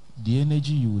 the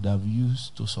energy you would have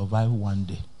used to survive one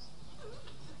day,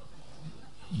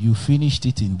 you finished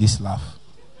it in this laugh.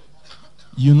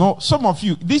 You know, some of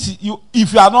you,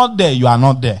 if you are not there, you are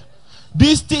not there.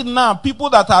 This thing now, people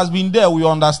that has been there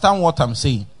will understand what I'm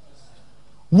saying.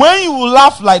 When you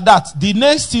laugh like that, the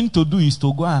next thing to do is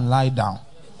to go and lie down.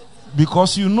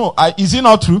 Because you know, is it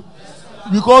not true?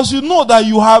 Because you know that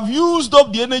you have used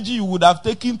up the energy you would have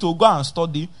taken to go and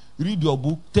study, read your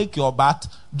book, take your bath,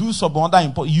 do some other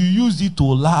important. You used it to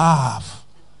laugh.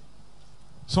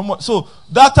 So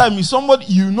that time is somebody,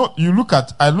 I look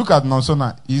at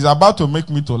Nonsona, he's about to make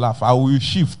me to laugh. I will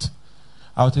shift.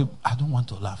 I will say, I don't want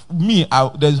to laugh. I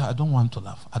don't want to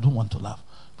laugh. I don't want to laugh.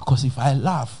 Because if I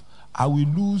laugh, I will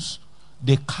lose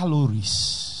the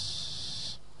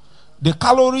calories. The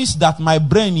calories that my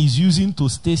brain is using to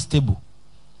stay stable.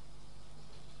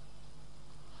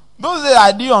 Those days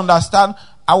I didn't understand.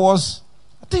 I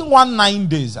think 9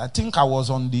 days. I think I was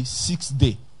on the 6th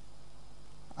day.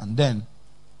 And then,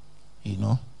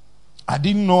 I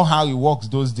didn't know how it works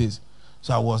those days.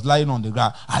 So I was lying on the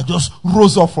ground. I just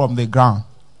rose up from the ground.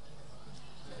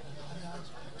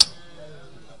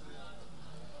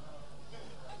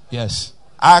 Yes.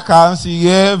 I can see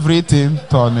everything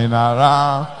turning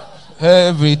around.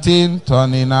 Everything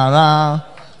turning around.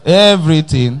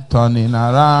 Everything turning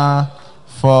around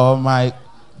for my...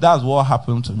 That's what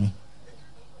happened to me.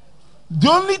 The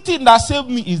only thing that saved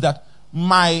me is that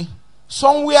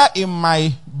somewhere in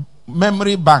my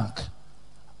memory bank,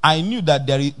 I knew that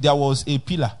there was a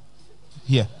pillar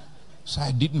here. So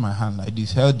I did my hand like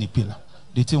this, held the pillar.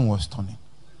 The thing was turning.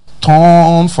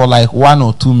 Turned for like 1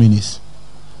 or 2 minutes.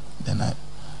 Then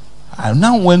I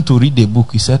now went to read the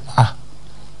book. He said,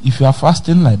 if you are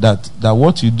fasting like that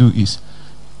what you do is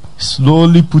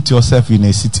slowly put yourself in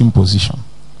a sitting position.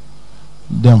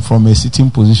 Then from a sitting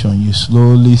position, you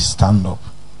slowly stand up.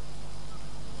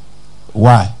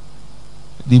 Why?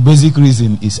 The basic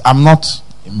reason is, I'm not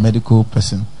a medical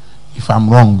person. If I'm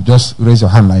wrong, just raise your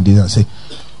hand like this and say,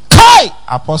 Kai!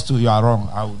 Apostle, you are wrong.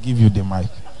 I will give you the mic.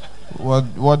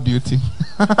 What do you think?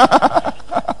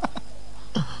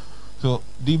 So,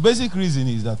 the basic reason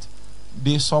is that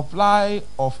the supply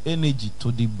of energy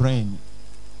to the brain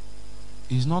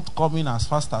is not coming as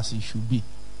fast as it should be.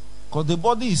 Because the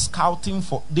body is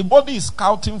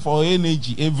scouting for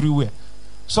energy everywhere.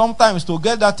 Sometimes to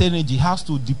get that energy has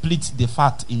to deplete the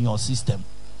fat in your system.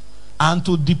 And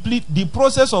to deplete, the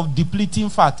process of depleting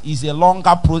fat is a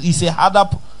longer is a harder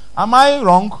am I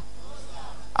wrong?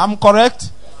 I'm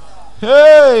correct?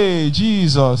 Hey,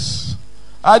 Jesus.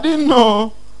 I didn't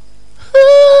know.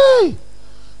 Hey!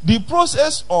 The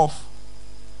process of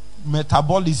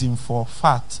metabolism for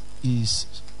fat is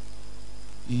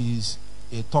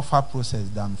a tougher process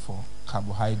than for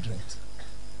carbohydrate.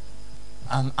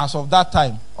 And as of that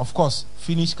time, of course,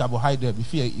 finish carbohydrate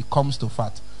before it comes to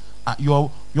fat. Your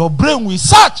brain will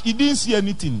search. It didn't see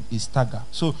anything. It stagger.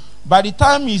 So by the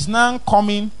time it's now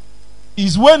coming,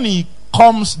 is when it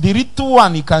comes, the little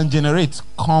one it can generate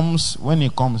comes. When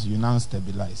it comes, you now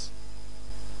stabilize.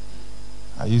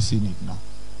 Are you seeing it now?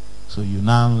 So you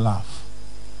now laugh.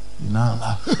 You now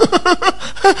laugh.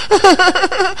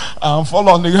 And fall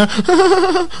on the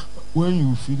ground. When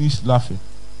you finish laughing,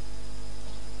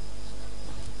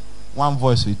 one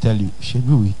voice will tell you,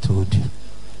 Shebu, we told you.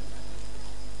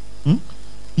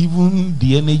 Even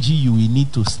the energy you will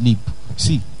need to sleep.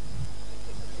 See,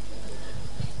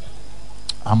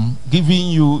 I'm giving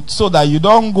you so that you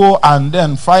don't go and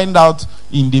then find out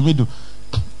in the middle.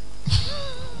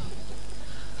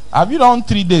 Have you done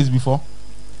 3 days before?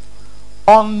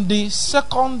 On the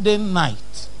second day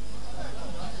night.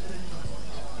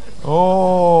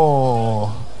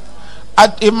 Oh.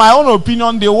 In my own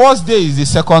opinion, the worst day is the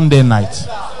second day night.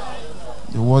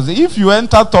 If you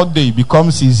enter third day, it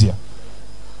becomes easier.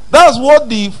 That's what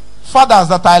the fathers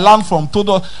that I learned from told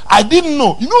us. I didn't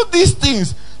know. You know these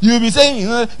things. You'll be saying,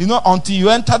 until you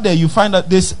enter there, you find that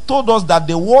they told us that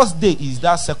the worst day is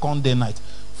that second day night.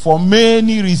 For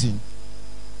many reasons.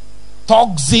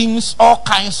 Toxins, all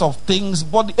kinds of things.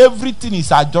 But everything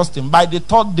is adjusting. By the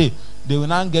third day, they will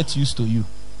not get used to you.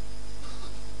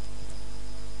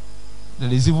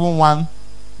 There is even one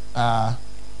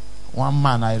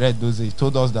man I read those days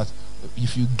told us that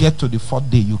if you get to the fourth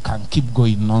day, you can keep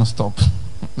going non-stop.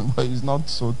 But it's not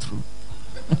so true.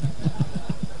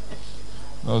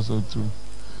 Not so true.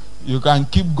 You can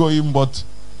keep going, but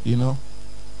and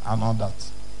all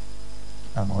that.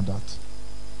 And all that.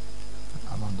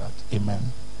 And all that.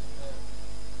 Amen.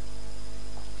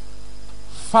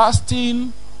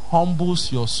 Fasting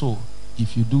humbles your soul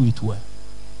if you do it well.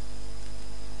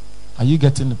 Are you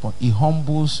getting the point? It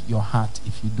humbles your heart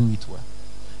if you do it well.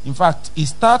 In fact, it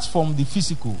starts from the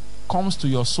physical, comes to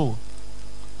your soul.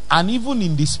 And even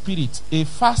in the spirit, a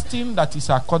fasting that is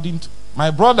according to... My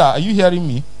brother, are you hearing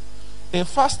me? A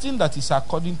fasting that is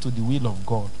according to the will of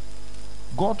God,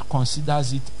 God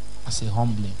considers it as a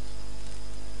humbling.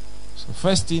 So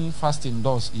first thing fasting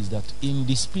does is that in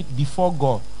the spirit, before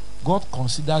God, God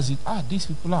considers it, these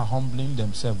people are humbling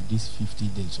themselves these 50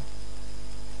 days.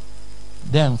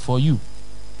 Then for you,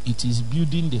 it is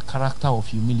building the character of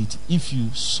humility. If you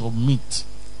submit,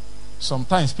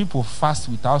 sometimes people fast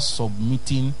without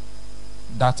submitting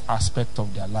that aspect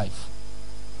of their life.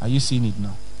 Are you seeing it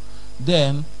now?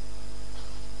 Then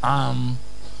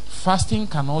fasting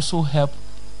can also help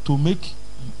to make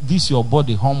this your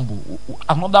body humble.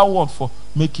 Another word for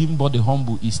making body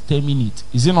humble is taming it.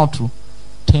 Is it not true?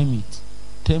 Tame it.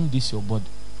 Tame this your body.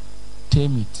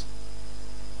 Tame it.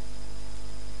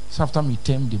 So after me,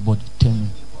 tame the body. Tame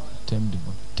it. Tame the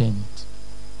body. Tame it.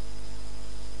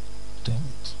 Tame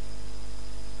it.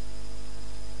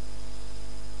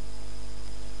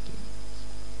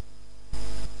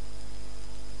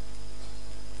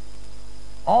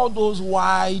 All those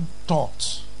wide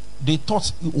thoughts, the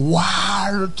thoughts,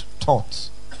 wild thoughts.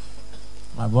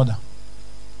 My brother,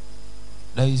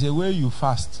 there is a way you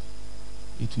fast,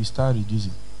 it will start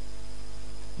reducing.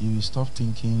 You will stop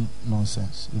thinking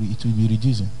nonsense. It will be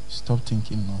reducing. Stop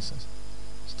thinking nonsense.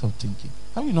 Stop thinking.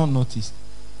 Have you not noticed?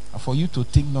 For you to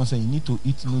think nonsense, you need to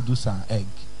eat noodles and egg.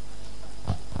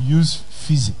 Use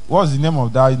fizzy. What's the name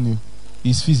of that?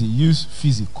 It's fizzy. Use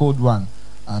fizzy, cold one,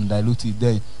 and dilute it.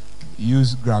 Then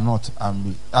use granite,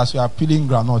 and as you are peeling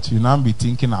granite, you now be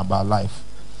thinking about life.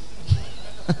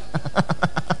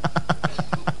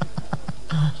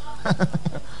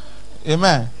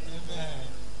 Amen.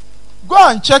 Go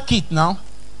and check it now.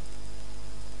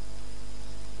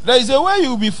 There is a way you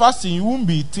will be fasting, you won't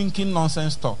be thinking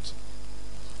nonsense thoughts.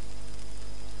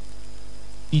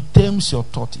 It tames your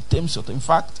thought. It tames your thought. In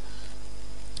fact,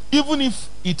 even if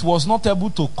it was not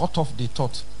able to cut off the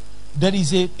thought, there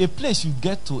is a place you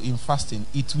get to in fasting.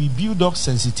 It will build up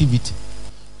sensitivity.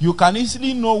 You can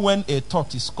easily know when a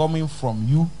thought is coming from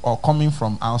you or coming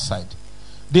from outside.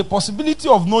 The possibility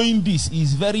of knowing this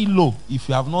is very low if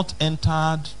you have not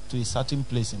entered to a certain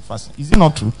place in fasting. Is it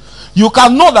not true? You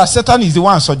can know that Satan is the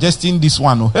one suggesting this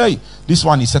one. Oh, hey, this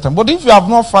one is Satan. But if you have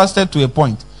not fasted to a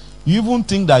point, you even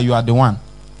think that you are the one.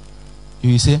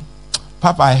 You will say,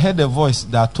 Papa, I heard a voice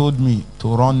that told me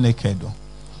to run naked.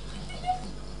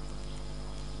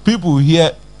 People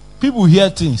hear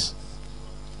things.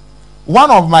 One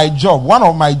of my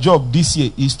job this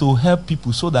year is to help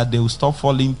people so that they will stop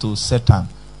falling to Satan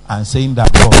and saying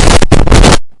that God.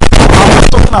 I'm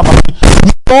talking about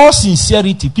with all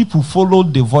sincerity, people follow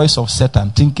the voice of Satan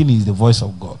thinking it's the voice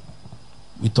of God.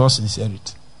 With all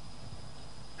sincerity.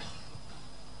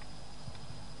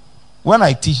 When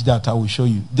I teach that, I will show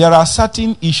you. There are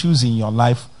certain issues in your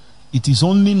life. It is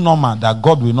only normal that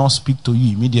God will not speak to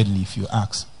you immediately if you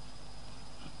ask.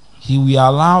 He will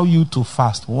allow you to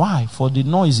fast. Why? For the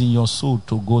noise in your soul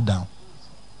to go down.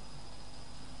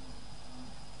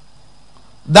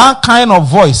 That kind of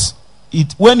voice,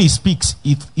 when he speaks,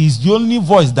 it is the only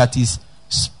voice that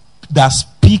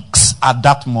speaks at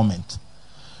that moment.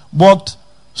 But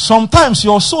sometimes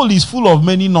your soul is full of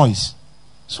many noise.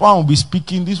 This one will be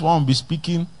speaking, this one will be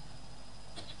speaking.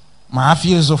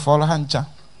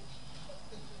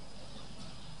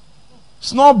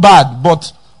 It's not bad,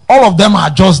 but all of them are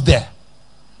just there.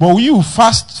 But when you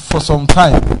fast for some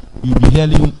time, you'll be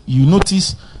hearing, you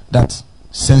notice that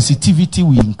sensitivity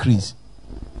will increase.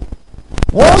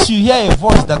 Once you hear a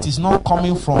voice that is not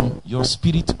coming from your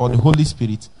spirit or the Holy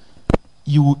Spirit,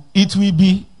 it will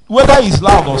be, whether it's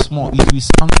loud or small, it will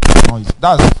sound like noise.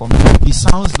 That's for me. It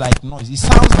sounds like noise. It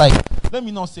sounds like, let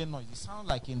me not say noise, it sounds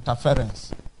like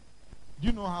interference. Do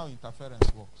you know how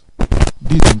interference works?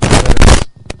 This interference.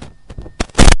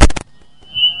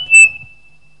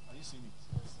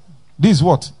 This is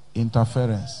what?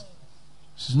 Interference.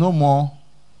 It's no more.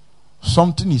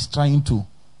 Something is trying to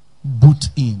boot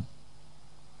in.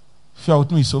 If you are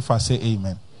with me so far, say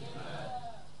amen. Amen.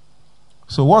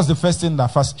 So what's the first thing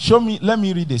that first? Show me, let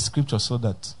me read the scripture so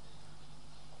that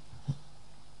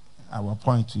our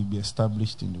point will be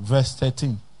established in verse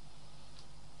 13.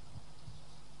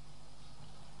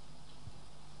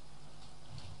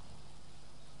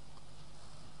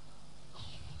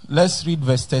 Let's read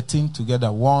verse 13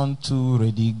 together. 1, 2,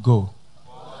 ready, go.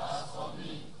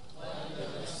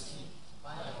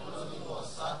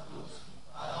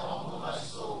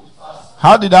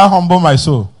 How did I humble my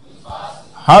soul?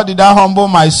 How did I humble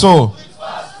my soul?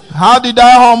 How did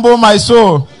I humble my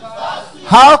soul?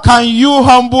 How can you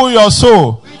humble your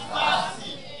soul?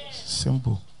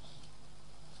 Simple.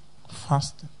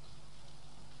 Fasting.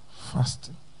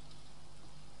 Fasting.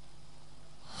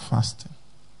 Fasting.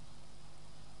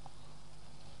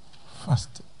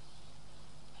 Fasting.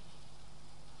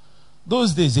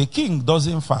 Those days, a king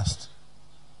doesn't fast.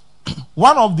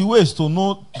 One of the ways to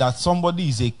know that somebody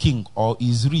is a king or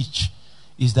is rich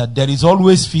is that there is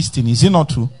always feasting. Is it not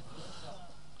true?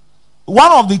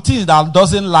 One of the things that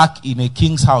doesn't lack in a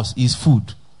king's house is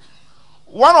food.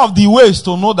 One of the ways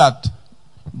to know that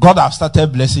God has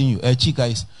started blessing you,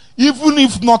 Chika, is even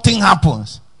if nothing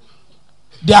happens,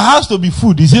 there has to be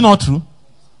food. Is it not true?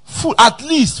 Food, at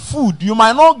least food. You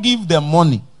might not give them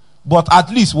money, but at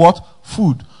least what?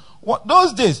 Food. What,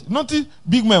 those days, notice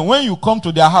big men, when you come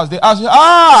to their house, they ask you,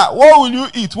 what will you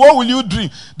eat? What will you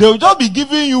drink? They will just be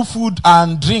giving you food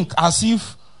and drink as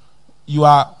if you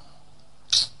are...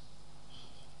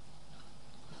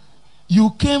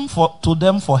 You came to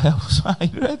them for help. So I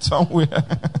read somewhere.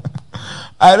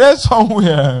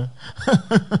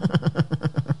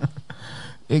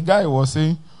 A guy was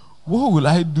saying, what will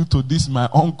I do to this my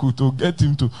uncle to get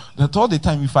him to... That all the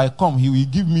time if I come, he will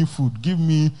give me food. Give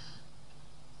me...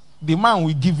 The man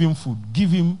will give him food.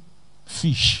 Give him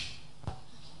fish.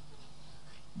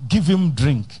 Give him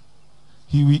drink.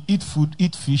 He will eat food,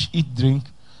 eat fish, eat drink.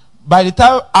 By the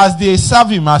time, as they serve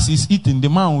him, as he's eating, the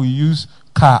man will use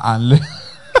car and leg.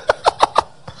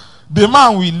 The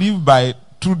man will live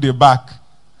through the back.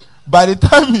 By the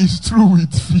time he's through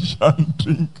with fish and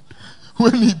drink,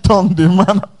 when he turned, the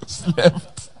man has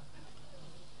left.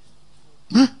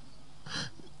 He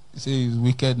says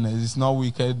wickedness. It's not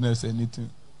wickedness,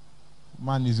 anything.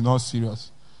 Man is not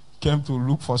serious. Came to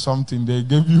look for something, they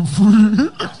gave you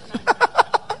food.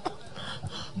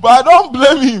 But I don't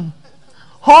blame him.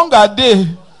 Hunger day.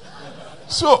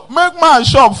 So make man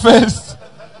shop first.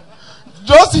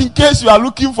 Just in case you are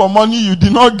looking for money, you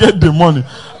did not get the money.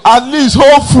 At least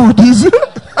whole food is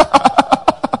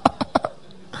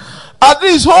at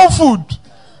least whole food.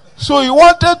 So he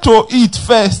wanted to eat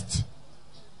first.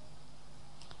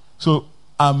 So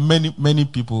many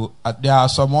people, there are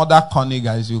some other corny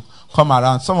guys who come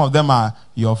around. Some of them are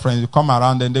your friends. You come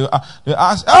around and they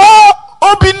ask,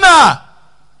 Obina!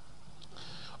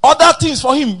 Other things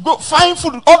for him. Go find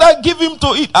food. Give him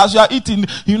to eat. As you are eating,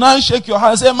 you now shake your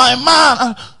hand and say, my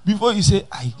man. Before you say,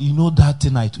 you know that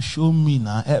thing to show me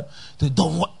now. They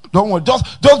don't worry.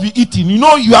 Just be eating. You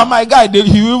know you are my guy.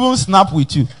 He will even snap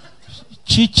with you.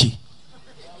 Chichi.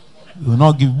 He will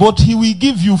not give. But he will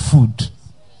give you food.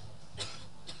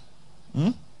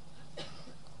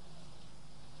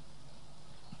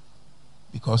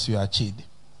 Because you are Chid.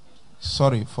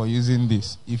 Sorry for using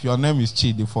this. If your name is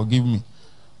Chid, forgive me.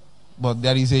 But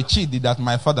there is a Chid that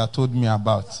my father told me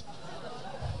about.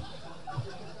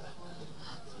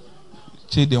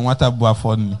 Chid Nwata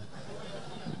for me.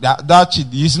 That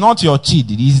Chid is not your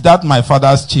Chid. It is that my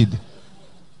father's Chid.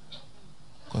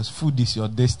 Because food is your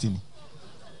destiny.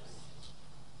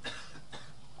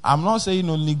 I'm not saying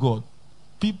only God.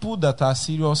 People that are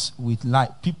serious with life,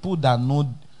 people that know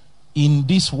in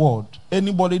this world,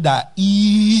 anybody that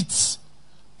eats,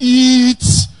 you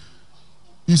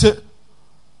say,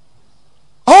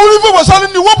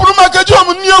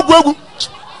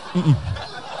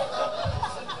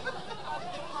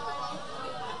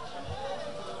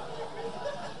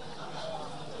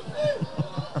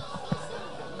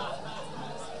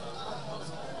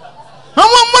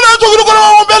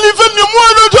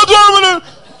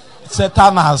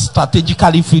 Satan has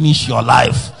strategically finished your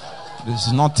life.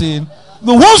 There's nothing.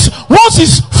 Once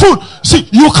it's food, see,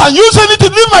 you can use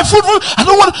anything. Leave my food. I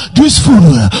don't want to do this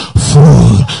food.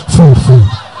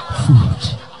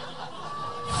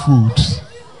 Food.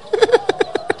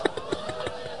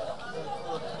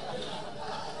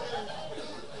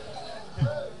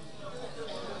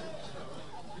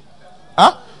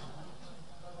 Huh?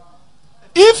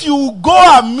 If you go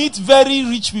and meet very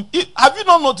rich people, have you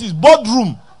not noticed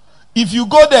boardroom? If you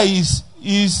go there, is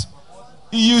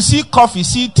you see coffee,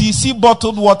 see tea, see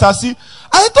bottled water, see.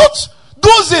 I thought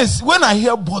those days when I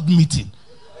hear board meeting,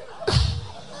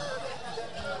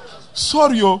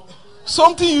 sorry,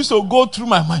 something used to go through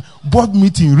my mind. Board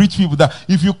meeting, rich people, that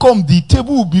if you come, the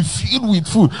table will be filled with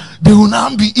food. They will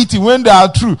now be eating. When they are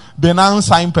through, they now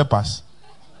sign papers.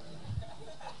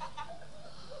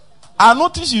 I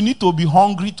notice you need to be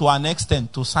hungry to an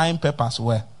extent to sign papers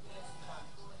well.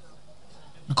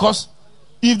 Because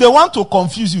if they want to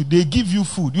confuse you, they give you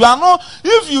food. You are not,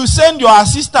 if you send your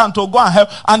assistant to go and help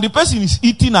and the person is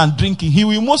eating and drinking, he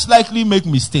will most likely make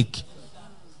mistake.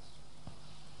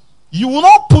 You will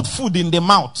not put food in the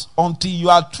mouth until you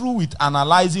are through with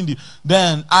analyzing it.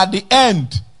 Then at the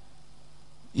end,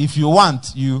 if you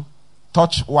want, you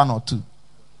touch one or two.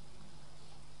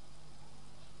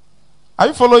 Are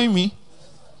you following me?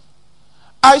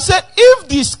 I said, if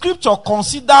the scripture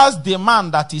considers the man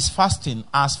that is fasting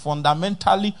as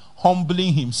fundamentally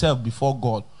humbling himself before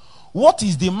God, what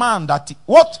is the man that,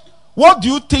 what do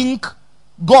you think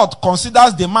God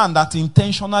considers the man that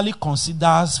intentionally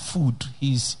considers food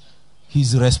his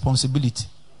responsibility?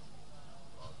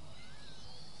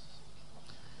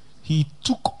 He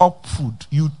took up food.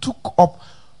 You took up.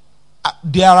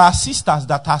 There are sisters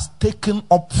that has taken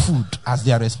up food as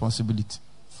their responsibility.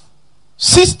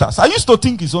 Sisters. I used to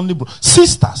think it's only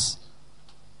sisters.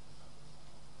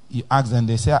 You ask them,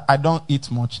 they say, I don't eat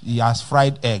much. He has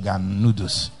fried egg and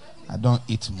noodles. I don't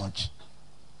eat much.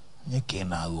 Who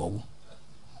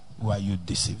are you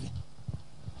deceiving?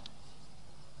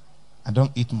 I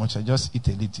don't eat much. I just eat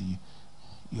a little.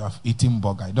 You have eaten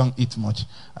burger. I don't eat much.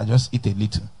 I just eat a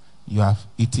little. You have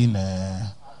eaten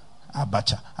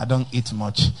abacha. I don't eat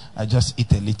much. I just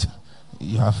eat a little.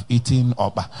 You have eaten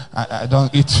oba. I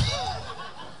don't eat.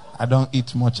 I don't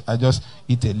eat much. I just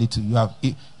eat a little. You have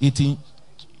eaten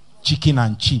chicken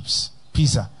and chips,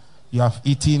 pizza. You have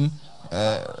eaten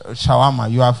shawarma.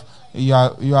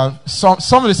 You have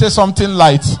somebody say something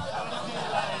light.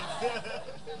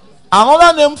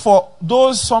 Another name for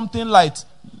those something light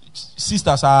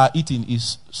sisters are eating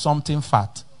is something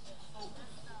fat.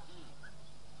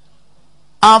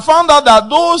 I found out that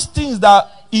those things that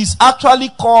is actually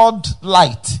called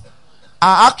light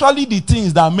are actually the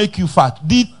things that make you fat.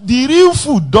 The real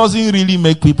food doesn't really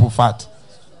make people fat.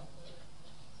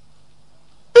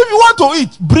 If you want to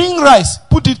eat, bring rice,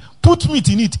 put meat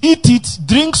in it, eat it,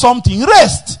 drink something,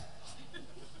 rest.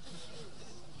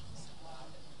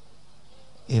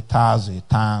 It has a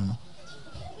time.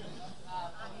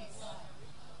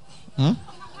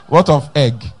 What of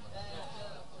egg?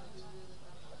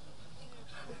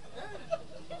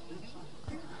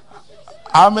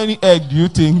 How many eggs do you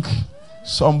think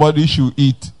somebody should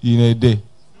eat in a day?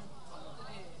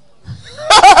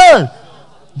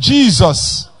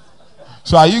 Jesus.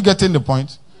 So are you getting the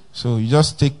point? So you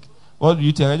just take, what do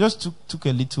you take? I just took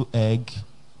a little egg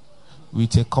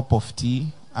with a cup of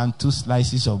tea and 2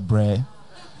 slices of bread.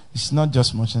 It's not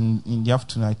just much. And in the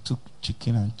afternoon, I took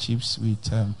chicken and chips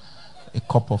with a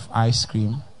cup of ice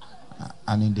cream.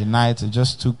 And in the night, I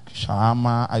just took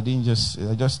shawarma. I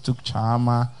just took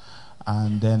shawarma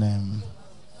and then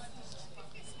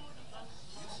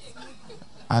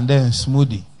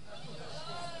smoothie.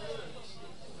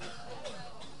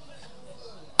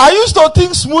 I used to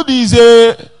think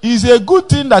smoothie is a good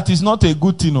thing that is not a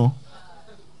good thing. No.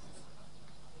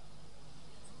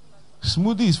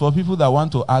 Smoothie is for people that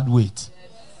want to add weight.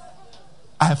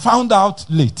 I found out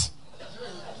late.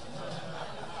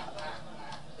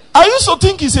 I used to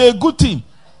think it's a good thing.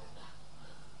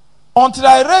 Until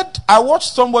I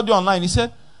watched somebody online. He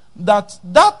said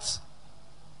that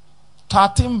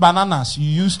 13 bananas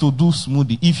you used to do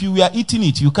smoothie, if you were eating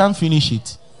it, you can't finish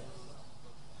it.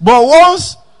 But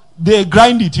once they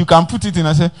grind it, you can put it in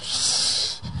and say,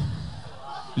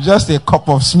 just a cup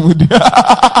of smoothie.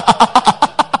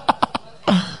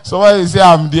 So when you say,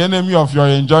 I'm the enemy of your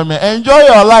enjoyment, enjoy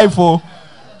your life, oh.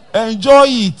 Enjoy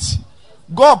it.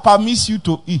 God permits you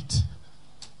to eat.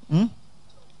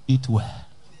 Eat well.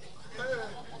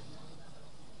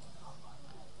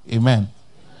 Amen.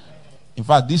 In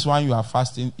fact, this one you are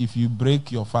fasting, if you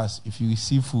break your fast, if you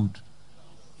see food,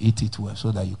 eat it well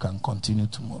so that you can continue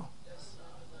tomorrow.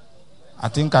 I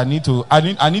think I need to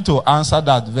answer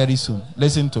that very soon.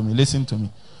 Listen to me.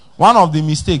 One of the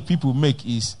mistakes people make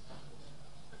is,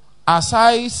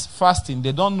 aside fasting,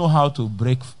 they don't know how to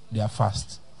break their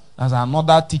fast. That's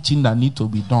another teaching that need to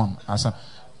be done.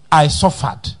 I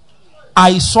suffered.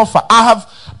 I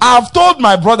have told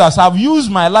my brothers, I've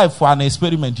used my life for an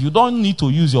experiment. You don't need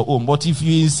to use your own. But if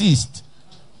you insist,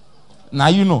 now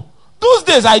you know. Those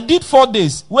days I did 4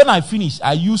 days. When I finished,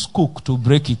 I used Coke to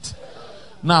break it.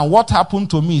 Now what happened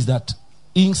to me is that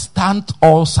instant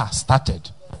ulcer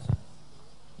started.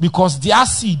 Because the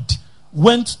acid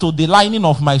went to the lining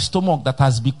of my stomach that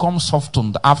has become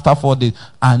softened after 4 days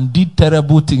and did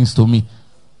terrible things to me.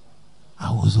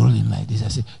 I was rolling like this. I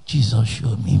said, Jesus,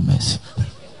 show me mercy.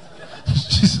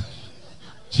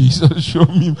 Jesus, show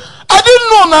me. I didn't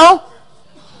know now.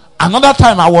 Another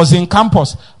time I was in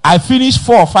campus. I finished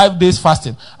 4 or 5 days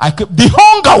fasting. The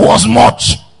hunger was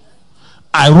much.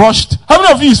 I rushed. How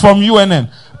many of you is from UNN?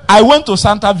 I went to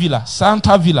Santa Villa.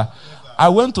 I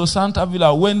went to Santa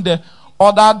Villa. Went there,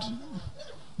 ordered.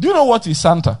 Do you know what is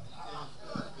Santa?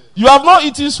 You have not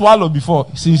eaten swallow before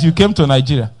since you came to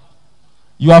Nigeria.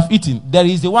 You have eaten. There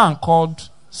is the one called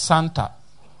Santa,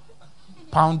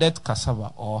 pounded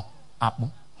cassava or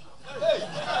apple.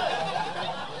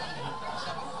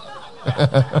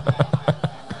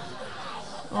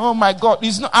 Oh my God!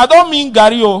 It's not. I don't mean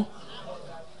Gario.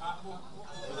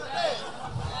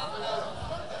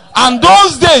 And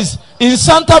those days in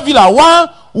Santa Villa,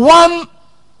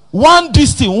 one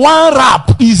this thing, one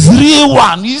wrap is real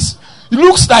one. It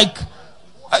looks like,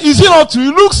 is it not true?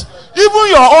 It looks, even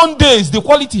your own days, the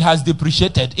quality has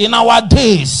depreciated. In our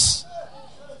days,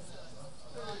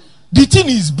 the thing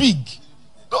is big.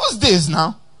 Those days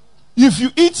now, if you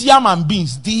eat yam and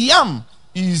beans, the yam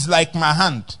is like my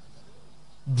hand.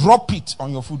 Drop it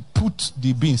on your food, put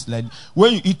the beans. Like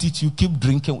when you eat it, you keep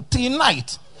drinking till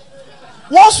night.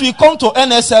 Once we come to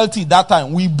NSLT that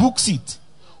time, we book seat.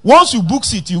 Once you book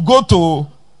seat, you go to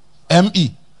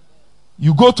ME.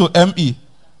 You go to ME.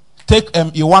 Take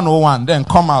ME 101, then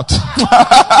come out.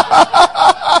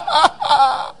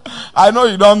 I know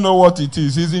you don't know what it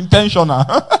is. It's intentional.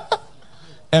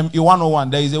 ME 101.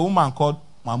 There is a woman called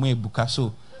Mamu Ebuka.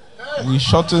 So we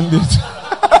shortened it.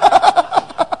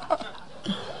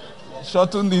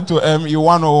 Shortened it to ME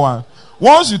 101.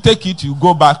 Once you take it, you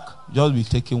go back. Just be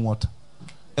taking water.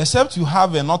 Except you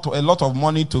have a lot of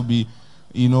money to be,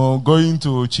 going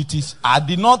to Chitties. I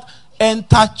did not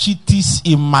enter Chitties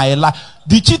in my life.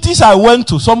 The Chitties I went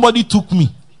to, somebody took me.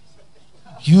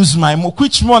 Use my money.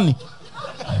 Which money?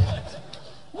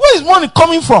 Where is money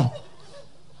coming from?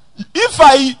 If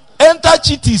I enter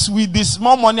Chitties with the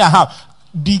small money I have,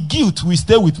 the guilt will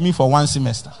stay with me for one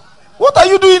semester. What are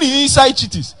you doing inside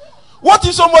Chitties? What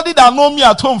if somebody that know me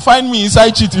at home find me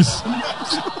inside Chitties?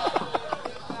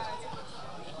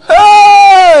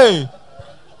 Hey!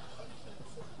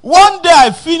 One day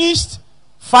I finished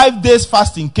 5 days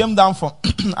fasting, came down from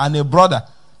and a brother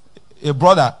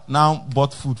now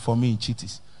bought food for me in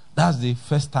Chitties. That's the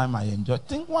first time I enjoyed. I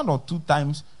think 1 or 2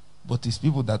 times, but it's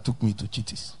people that took me to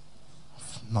Chitties.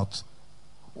 Not.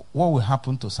 What will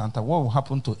happen to Santa? What will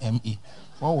happen to ME?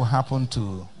 What will happen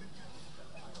to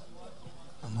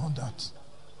and all that?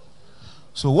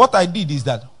 So what I did is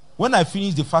that when I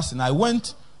finished the fasting, I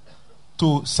went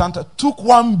to Santa, took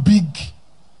one big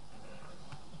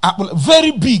apple,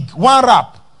 very big, one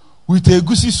wrap with a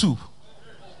goosey soup.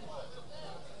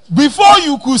 Before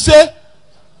you could say,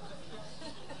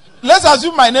 let's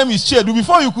assume my name is Chedu.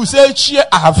 Before you could say, Che,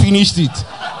 I have finished it.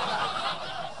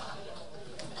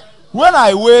 When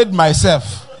I weighed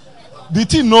myself, the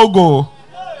thing no go.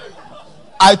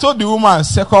 I told the woman,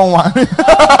 second one.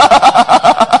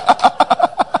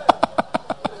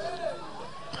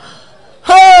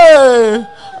 Hey!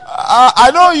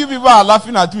 I know you people are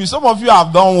laughing at me. Some of you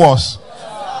have done worse.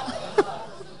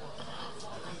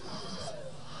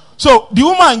 So the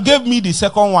woman gave me the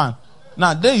second one.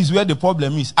 Now there is where the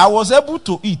problem is. I was able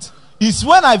to eat. It's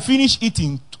when I finish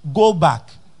eating, go back.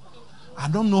 I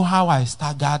don't know how I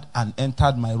staggered and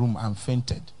entered my room and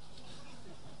fainted.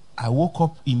 I woke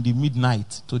up in the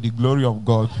midnight to the glory of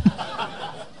God.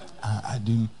 I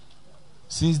didn't.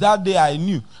 Since that day I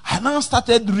knew. I now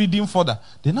started reading further.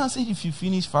 They now said if you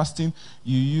finish fasting,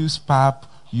 you use pap,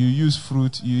 you use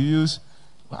fruit, you use...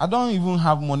 I don't even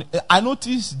have money. I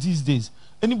notice these days,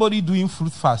 anybody doing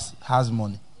fruit fast has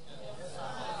money.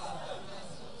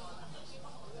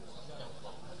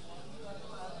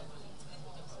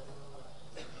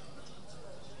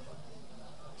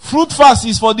 Fruit fast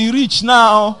is for the rich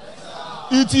now.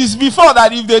 It is before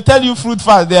that if they tell you fruit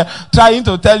fast, they're trying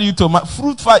to tell you to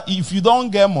fruit fast. If you don't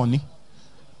get money,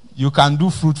 you can do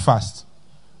fruit fast.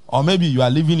 Or maybe you are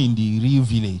living in the real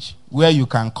village where you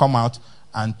can come out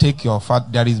and take your fat.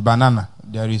 There is banana,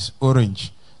 there is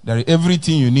orange, there is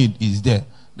everything you need is there.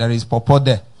 There is pawpaw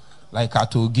there, like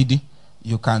at Ogidi.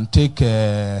 You can take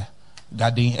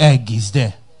garden egg is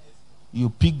there. You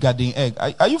pick garden egg.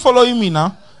 Are you following me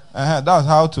now? That's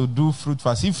how to do fruit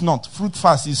fast. If not, fruit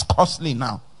fast is costly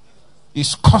now.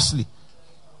 It's costly.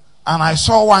 And I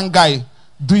saw one guy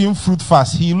doing fruit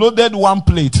fast. He loaded one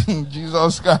plate.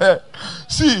 Jesus Christ.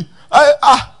 See,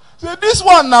 this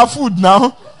one now food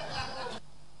now.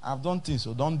 I've done things,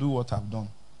 so don't do what I've done.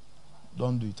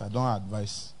 Don't do it. I don't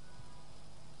advise.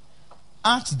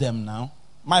 Ask them now.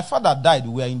 My father died.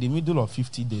 We are in the middle of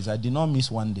 50 days. I did not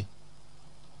miss one day.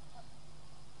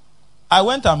 I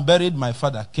went and buried my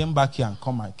father, came back here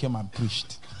and came and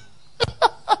preached.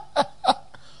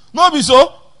 No, be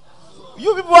so?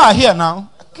 You people are here now.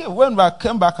 When I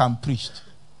came back and preached.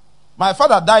 My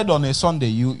father died on a Sunday.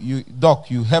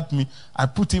 Doc, you helped me. I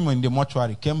put him in the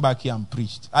mortuary, came back here and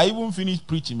preached. I even finished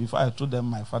preaching before I told them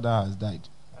my father has died.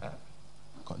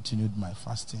 Continued my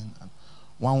fasting. And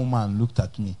One woman looked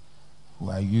at me.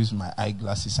 I used my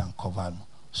eyeglasses and covered.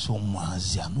 So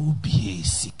no be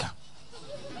sika.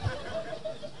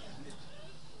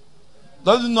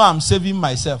 Doesn't know I'm saving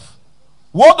myself.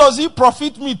 What does it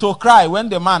profit me to cry when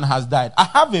the man has died? I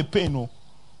have a pain, oh,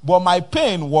 but my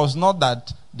pain was not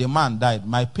that the man died.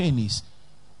 My pain is,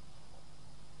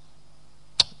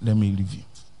 let me leave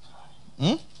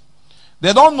you.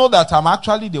 They don't know that I'm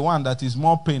actually the one that is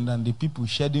more pain than the people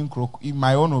shedding, in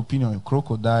my own opinion,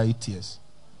 crocodile tears.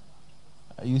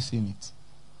 Are you seeing it?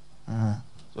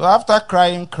 So after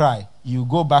cry, you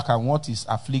go back and what is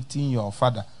afflicting your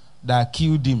father that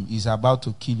killed him is about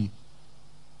to kill you.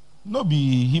 No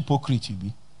be hypocrite, you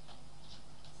be.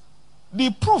 The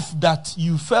proof that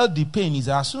you felt the pain is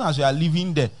as soon as you are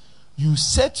living there, you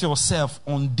set yourself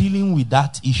on dealing with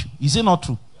that issue. Is it not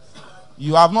true?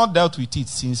 You have not dealt with it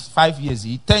since 5 years.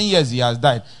 10 years he has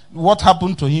died. What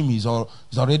happened to him is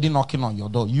already knocking on your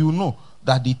door. You know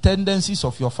that the tendencies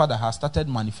of your father have started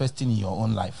manifesting in your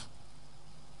own life.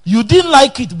 You didn't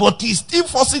like it, but he's still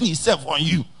forcing himself on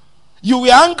you. You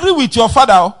were angry with your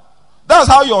father. That's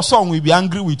how your son will be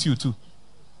angry with you too.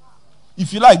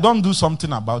 If you like, don't do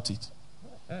something about it.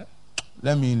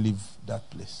 Let me leave that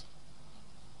place.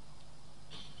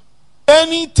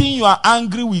 Anything you are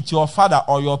angry with your father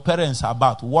or your parents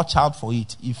about, watch out for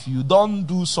it. If you don't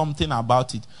do something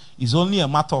about it, it's only a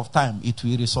matter of time. It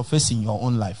will resurface in your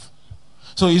own life.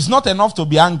 So it's not enough to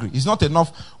be angry. It's not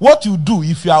enough. What you do,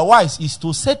 if you are wise, is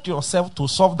to set yourself to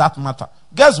solve that matter.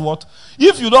 Guess what?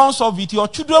 If you don't solve it, your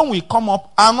children will come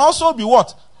up and also be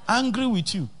what? Angry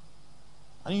with you.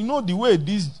 And you know the way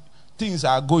these things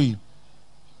are going.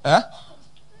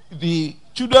 The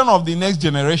children of the next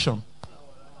generation.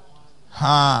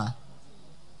 I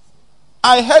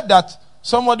heard that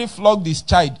somebody flogged his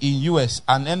child in US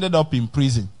and ended up in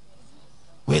prison.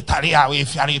 He ended up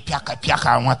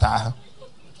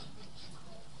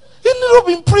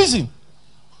in prison.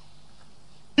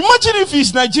 Imagine if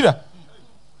he's Nigeria.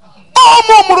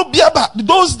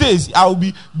 Those days I will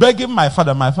be begging my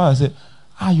father. My father said,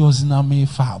 hey,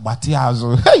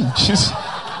 Jesus.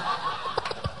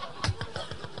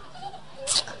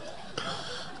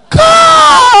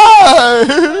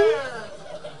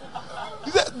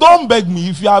 He said, don't beg me.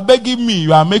 If you are begging me,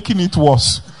 you are making it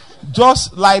worse.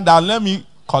 Just lie down. Let me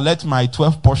collect my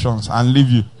 12 portions and leave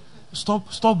you.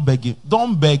 Stop begging.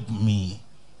 Don't beg me.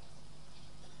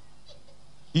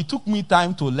 It took me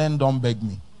time to learn don't beg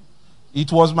me. It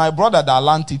was my brother that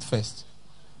learned it first.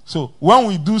 So when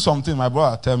we do something, my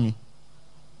brother tell me,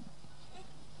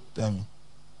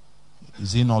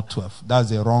 is it not 12? That's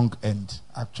the wrong end,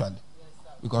 actually.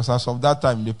 Because as of that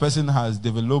time, the person has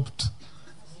developed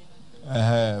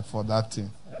for that thing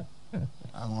and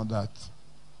all that.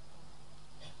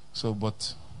 So,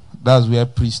 but that's where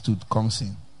priesthood comes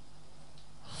in.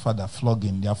 Father, flog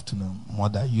in the afternoon.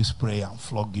 Mother, use prayer and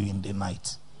flog you in the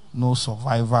night. No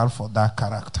survival for that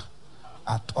character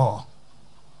at all.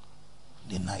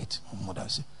 The night. Mother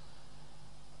said,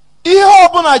 Ihe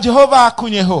obuna Jehovah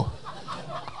akunyeho.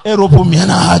 Eropo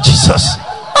miena Jesus.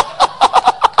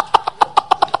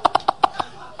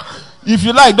 If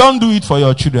you like, don't do it for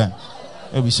your children.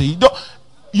 Maybe say you don't.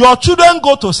 Your children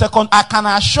go to second. I can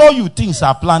assure you things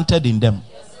are planted in them.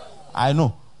 I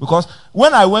know. Because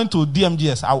when I went to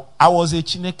DMGS, I was a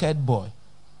Chineke boy.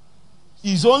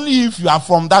 It's only if you are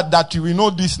from that you will know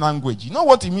this language. You know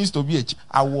what it means to be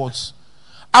I was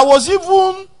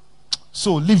even,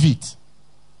 so leave it.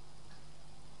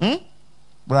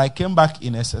 But I came back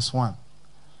in SS1.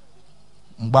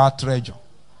 Mba treasure.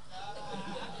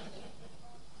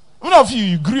 Many of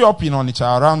you grew up in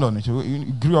Onitsha, around Onitsha.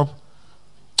 You grew up.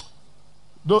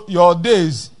 Your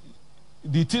days,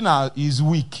 the thing is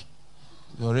weak.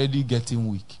 You're already getting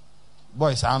weak.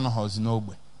 Boys, I don't know how it's no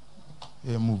way.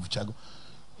 Hey, move, Chago.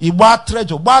 He bought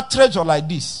treasure like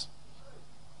this.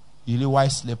 You need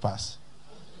white slippers.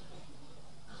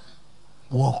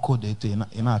 Walk code it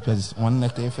in our place. One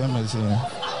net FM is here.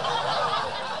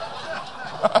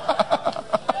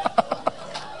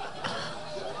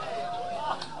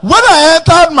 When I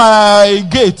entered my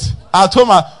gate at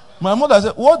home, my mother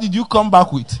said, what did you come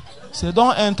back with? She said,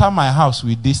 don't enter my house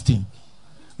with this thing.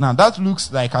 Now that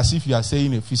looks like as if you are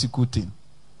saying a physical thing.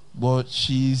 But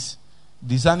she's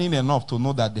discerning enough to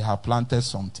know that they have planted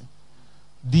something.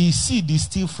 The seed is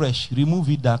still fresh. Remove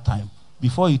it that time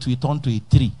before it will turn to a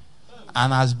tree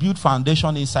and has built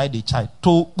foundation inside the child.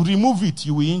 To remove it,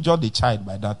 you will injure the child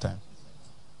by that time.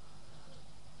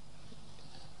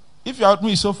 If you are with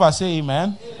me so far, say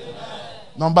amen. Amen.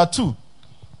 Number 2.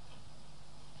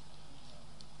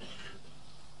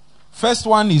 First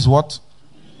one is what?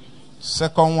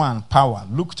 Second one, power.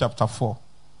 Luke chapter 4.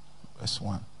 verse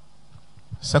 1.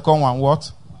 Second one,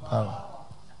 what? Power.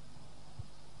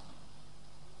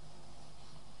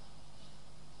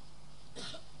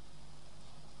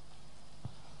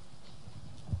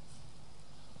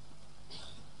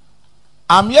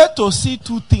 I'm here to see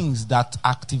two things that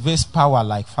activates power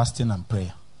like fasting and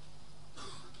prayer.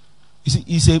 You see,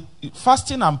 it's a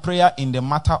fasting and prayer in the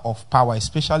matter of power,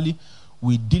 especially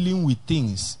we're dealing with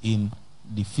things in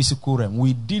the physical realm.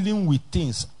 We're dealing with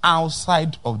things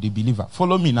outside of the believer.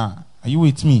 Follow me now. Are you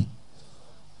with me?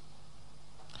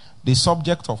 The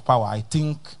subject of power, I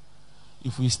think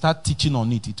if we start teaching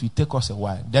on it, it will take us a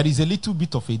while. There is a little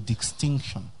bit of a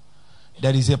distinction.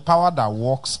 There is a power that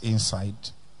works inside,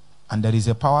 and there is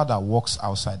a power that works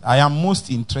outside. I am most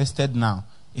interested now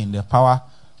in the power.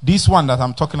 This one that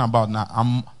I'm talking about now,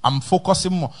 I'm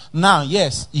focusing more. Now,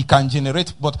 yes, it can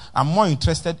generate, but I'm more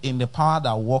interested in the power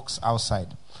that works outside.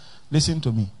 Listen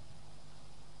to me.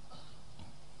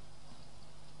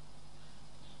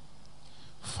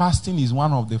 Fasting is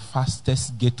one of the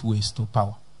fastest gateways to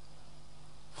power.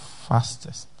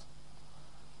 Fastest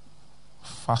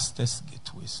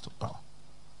gateways to power.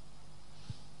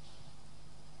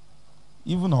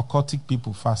 Even occultic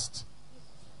people fast.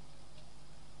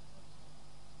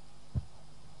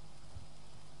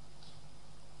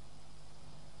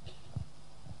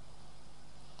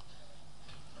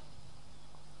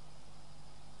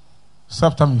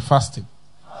 Sometimes fasting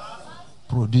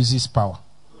produces power.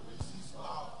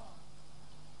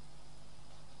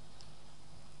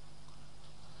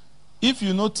 If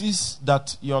you notice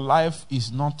that your life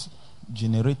is not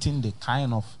generating the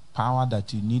kind of power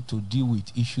that you need to deal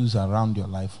with issues around your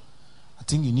life, I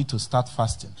think you need to start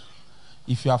fasting.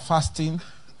 If you are fasting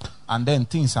and then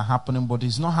things are happening, but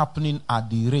it's not happening at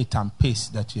the rate and pace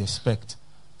that you expect,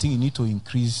 I think you need to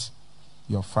increase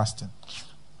your fasting.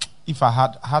 If I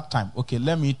had time, okay,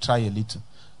 let me try a little.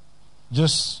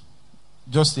 Just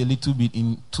a little bit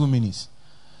in 2 minutes.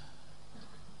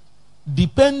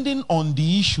 Depending on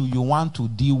the issue you want to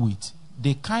deal with,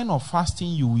 the kind of fasting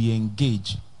you will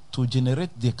engage to generate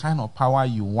the kind of power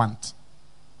you want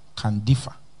can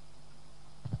differ.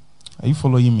 Are you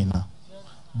following me now? Yes.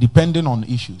 Depending on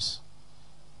issues.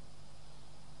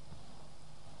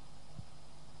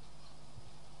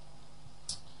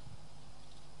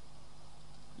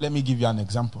 Let me give you an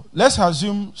example. Let's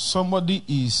assume somebody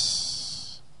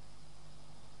is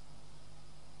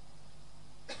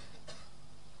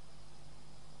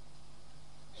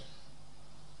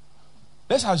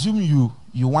let's assume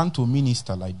you want to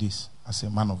minister like this as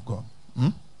a man of God.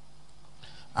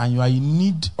 And you are in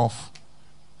need of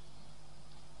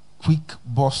quick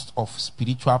burst of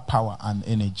spiritual power and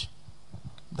energy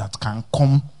that can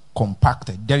come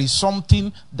compacted. There is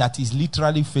something that is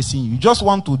literally facing you. You just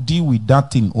want to deal with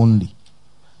that thing only.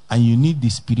 And you need the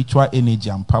spiritual energy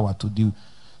and power to deal.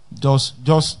 Just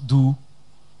do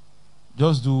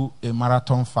a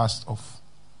marathon fast of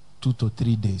 2 to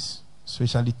 3 days.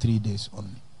 Especially 3 days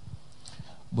only.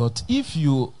 But if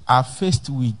you are faced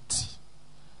with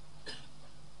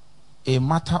a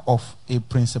matter of a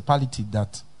principality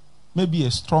that maybe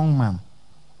a strong man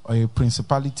or a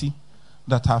principality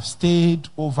that have stayed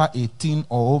over a thing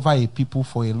or over a people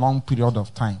for a long period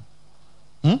of time,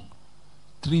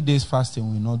 3 days fasting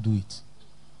will not do it.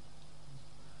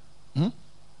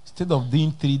 Instead of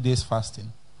doing 3 days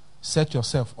fasting, set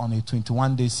yourself on a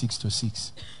 21 days 6 to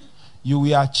 6. You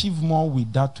will achieve more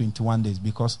with that 21 days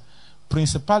because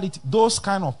principality, those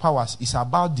kind of powers is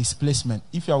about displacement.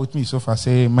 If you are with me so far,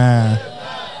 say amen.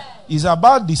 It's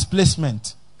about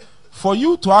displacement. For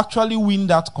you to actually win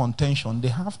that contention, they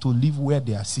have to live where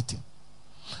they are sitting.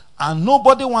 And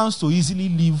nobody wants to easily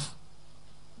live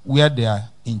where they are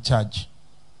in charge.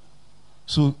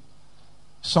 So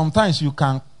sometimes you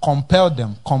can compel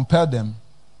them,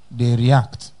 they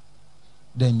react.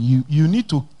 Then you need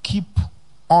to keep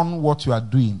on what you are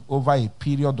doing over a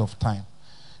period of time.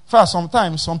 First,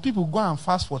 sometimes some people go and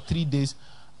fast for 3 days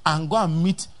and go and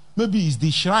meet, maybe it's the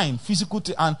shrine, physical,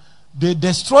 and they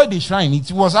destroy the shrine.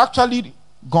 It was actually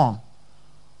gone.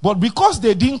 But because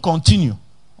they didn't continue,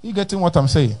 you getting what I'm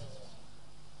saying?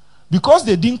 Because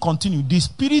they didn't continue, the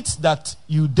spirits that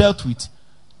you dealt with,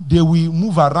 they will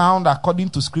move around according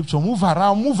to scripture, move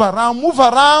around,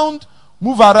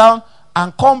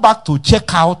 and come back to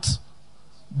check out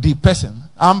the person.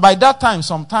 And by that time,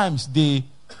 sometimes they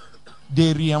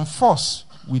reinforce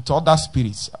with other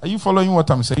spirits. Are you following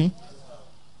what I'm saying?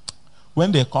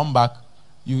 When they come back,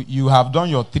 you have done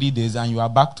your 3 days and you are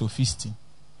back to feasting.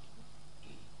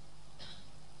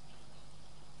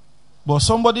 But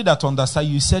somebody that understands,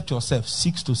 you set yourself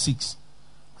 6 to 6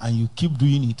 and you keep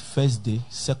doing it first day,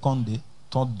 second day,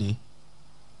 third day.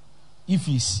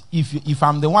 if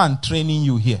I'm the one training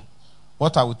you here,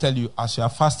 what I will tell you, as you are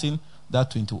fasting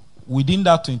within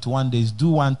that 21 days,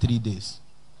 do 3 days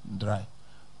dry.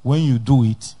 When you do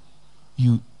it,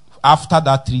 after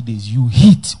that 3 days, you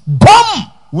hit. Boom!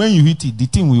 When you hit it, the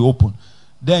thing will open.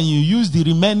 Then you use the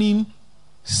remaining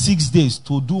 6 days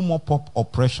to do mop-up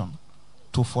operation,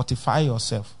 to fortify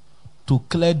yourself, to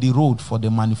clear the road for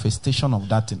the manifestation of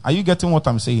that thing. Are you getting what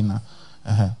I'm saying now?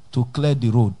 To clear the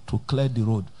road,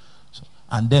 So,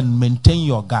 and then maintain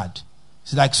your guard.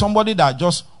 It's like somebody that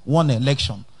just won an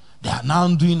election. They are now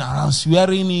doing around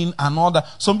swearing in and all that.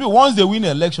 Some people, once they win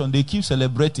an election, they keep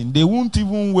celebrating. They won't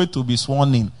even wait to be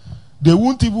sworn in. They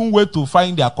won't even wait to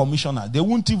find their commissioner. They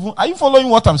won't even... Are you following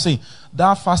what I'm saying?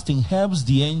 That fasting helps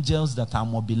the angels that are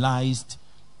mobilized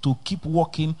to keep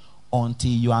working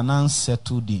until you are now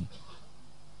settled in.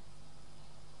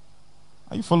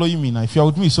 Are you following me now? If you are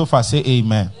with me so far, say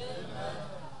amen.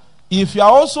 If you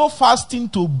are also fasting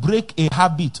to break a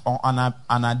habit or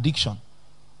an addiction,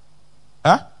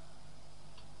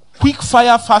 quick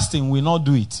fire fasting will not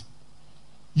do it.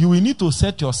 You will need to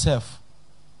set yourself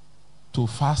to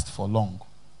fast for long.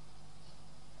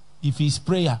 If it's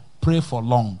prayer, pray for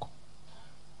long.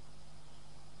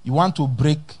 You want to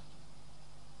break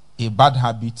a bad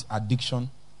habit, addiction,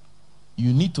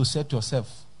 you need to set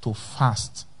yourself to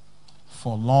fast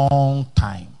for long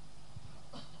time.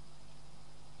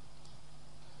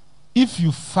 If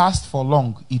you fast for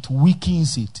long, it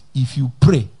weakens it. If you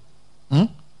pray,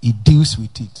 it deals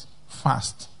with it.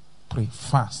 Fast, pray,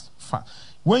 fast.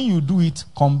 When you do it,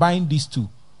 combine these two.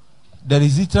 There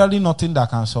is literally nothing that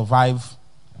can survive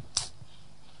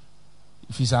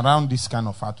if it's around this kind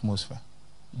of atmosphere.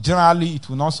 Generally, it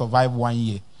will not survive 1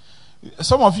 year.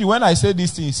 Some of you, when I say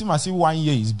this thing, it seems as if 1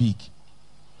 year is big.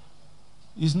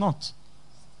 It's not.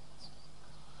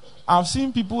 I've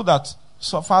seen people that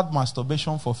suffered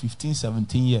masturbation for 15,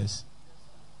 17 years.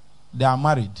 They are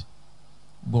married,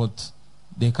 but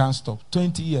they can't stop.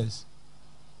 20 years.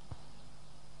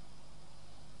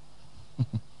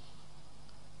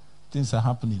 Things are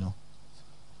happening.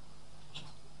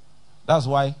 That's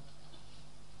why,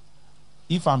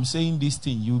 if I'm saying this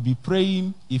thing, you'll be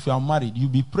praying. If you are married, you'll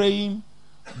be praying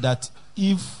that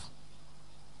if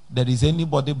there is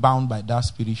anybody bound by that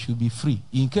spirit, should be free.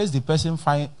 In case the person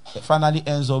finally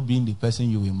ends up being the person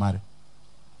you will marry.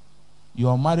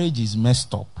 Your marriage is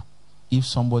messed up if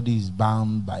somebody is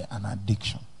bound by an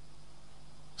addiction.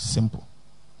 Simple.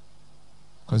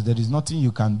 Because there is nothing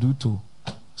you can do to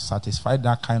satisfy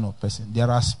that kind of person. There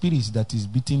are spirits that is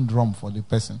beating drum for the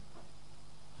person.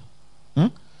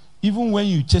 Even when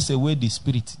you chase away the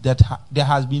spirit, there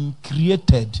has been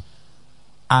created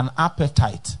an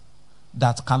appetite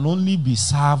that can only be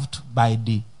served by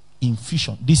the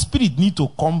infusion. The spirit need to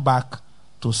come back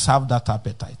to serve that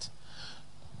appetite.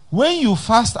 When you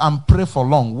fast and pray for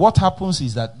long, what happens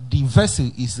is that the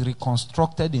vessel is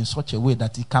reconstructed in such a way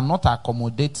that it cannot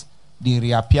accommodate the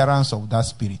reappearance of that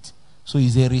spirit. So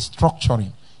it's a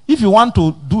restructuring. If you want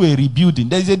to do a rebuilding,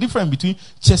 there is a difference between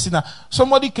chasing.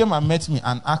 Somebody came and met me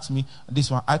and asked me this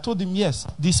one. I told him, yes,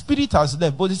 the spirit has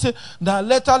left. But he said, that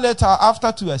later,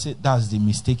 after 2, I said, that's the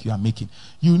mistake you are making.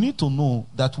 You need to know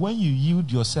that when you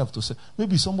yield yourself to say,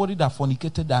 maybe somebody that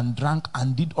fornicated and drank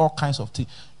and did all kinds of things,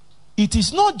 it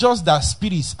is not just that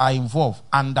spirits are involved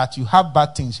and that you have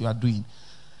bad things you are doing.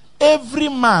 Every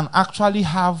man actually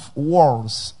have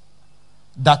walls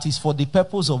that is for the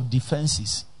purpose of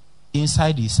defenses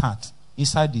inside his heart,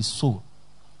 inside his soul.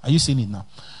 Are you seeing it now?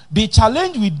 The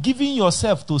challenge with giving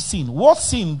yourself to sin, what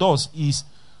sin does is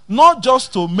not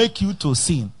just to make you to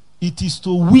sin, it is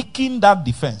to weaken that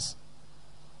defense.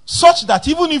 Such that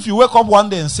even if you wake up one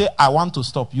day and say, I want to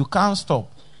stop, you can't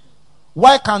stop.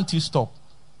 Why can't you stop?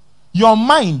 Your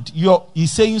mind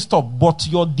is saying stop, but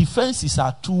your defenses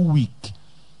are too weak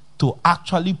to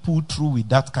actually pull through with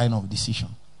that kind of decision.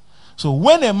 So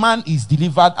when a man is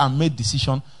delivered and made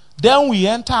decision, then we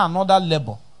enter another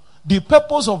level. The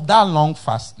purpose of that long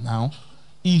fast now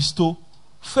is to,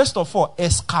 first of all,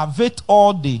 excavate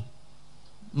all the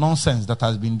nonsense that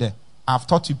has been there. I've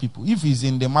taught you people. If it's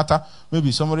in the matter,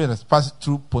 maybe somebody that's passed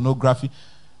through pornography.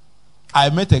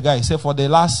 I met a guy, he said, for the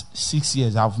last 6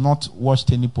 years, I've not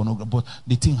watched any pornography. But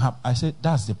the thing happened. I said,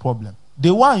 that's the problem.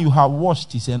 The one you have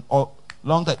watched is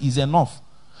longer is enough.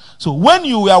 So when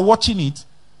you were watching it,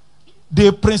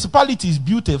 the principalities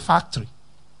built a factory,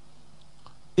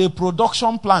 a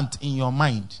production plant in your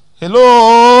mind.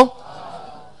 Hello?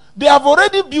 They have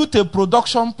already built a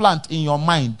production plant in your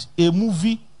mind. A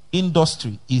movie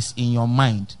industry is in your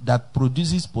mind that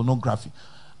produces pornography.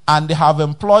 And they have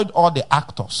employed all the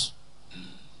actors.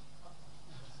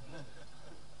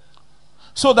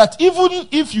 So that even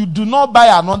if you do not buy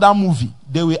another movie,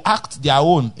 they will act their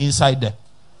own inside there.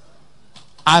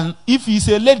 And if it's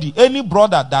a lady, any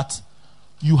brother that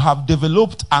you have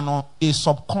developed a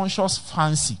subconscious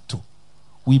fancy to,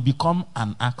 will become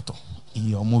an actor in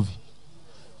your movie.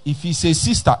 If it's a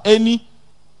sister, if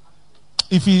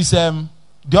it's the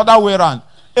other way around,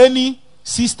 any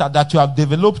sister that you have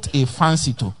developed a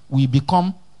fancy to will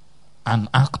become an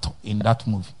actor in that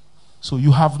movie. So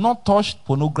you have not touched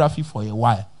pornography for a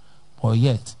while, but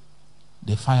yet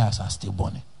the fires are still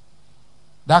burning.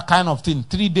 That kind of thing.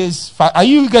 3 days. Are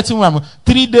you getting what I'm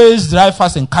 3 days dry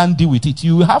fast and can't deal with it?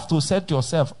 You have to set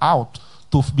yourself out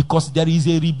because there is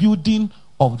a rebuilding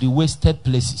of the wasted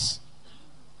places.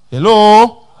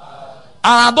 Hello? And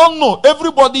I don't know.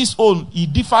 Everybody's own,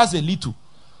 it differs a little.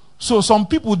 So some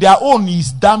people, their own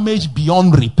is damaged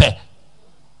beyond repair.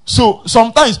 So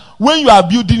sometimes when you are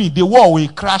building it, the wall will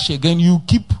crash again. You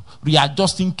keep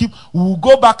readjusting. We'll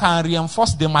go back and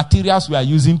reinforce the materials we are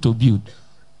using to build.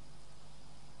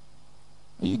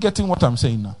 Are you getting what I'm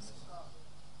saying now?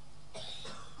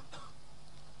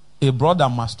 A brother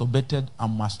masturbated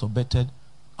and masturbated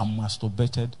and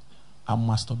masturbated and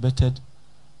masturbated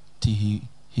till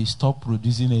he stopped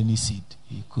producing any seed.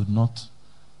 He could not,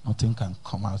 nothing can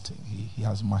come out. He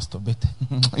has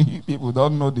masturbated. People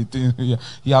don't know the thing.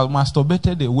 He has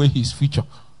masturbated away his future.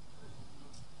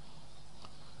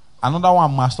 Another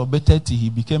one masturbated till he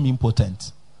became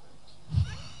impotent.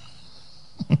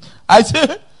 I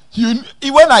say,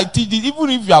 when I teach it, even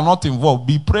if you are not involved,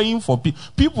 be praying for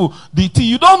people.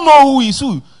 You don't know who is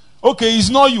who. Okay, it's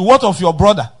not you. What of your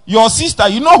brother? Your sister,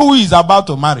 you know who is about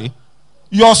to marry?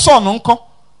 Your son, uncle.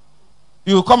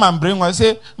 You come and bring one,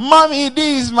 say, Mommy,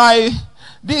 this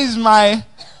is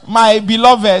my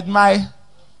beloved,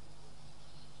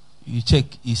 You check,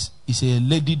 it's a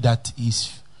lady that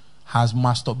has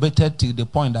masturbated to the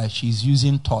point that she's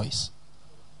using toys.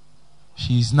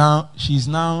 She's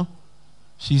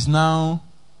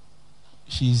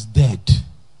dead.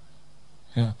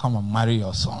 Yeah, come and marry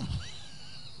your son.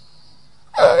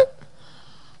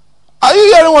 Are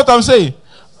you hearing what I'm saying?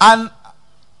 And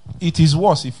it is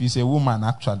worse if it's a woman,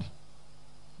 actually.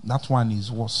 That one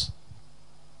is worse.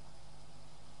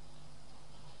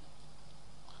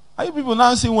 Are you people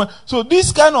now saying, so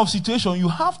this kind of situation, you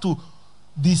have to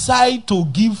decide to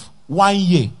give 1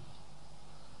 year.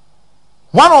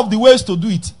 One of the ways to do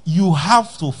it, you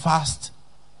have to fast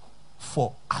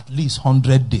for at least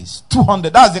 100 days.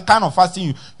 200. That's the kind of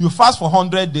fasting you fast for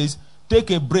 100 days, take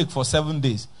a break for 7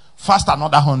 days, fast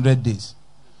another 100 days.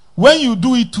 When you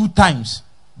do it 2 times,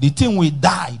 the thing will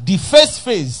die. The first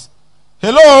phase.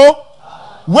 Hello?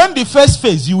 When the first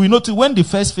phase, you will notice when the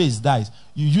first phase dies,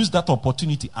 you use that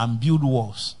opportunity and build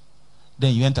walls.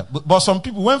 Then you enter. But some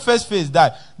people, when first phase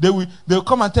die, they will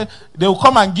come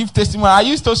and give testimony. I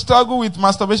used to struggle with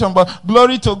masturbation, but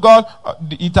glory to God,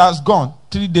 it has gone.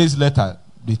 3 days later,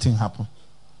 the thing happened.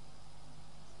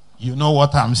 You know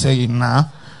what I'm saying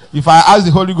now? If I ask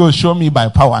the Holy Ghost, show me by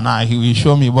power now, he will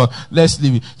show me. But let's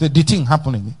leave it. The thing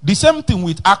happening. The same thing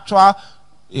with actual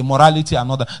immorality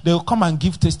and all that. They will come and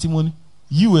give testimony.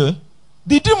 The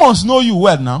demons know you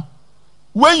well now.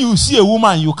 When you see a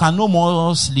woman, you can no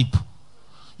more sleep.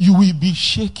 You will be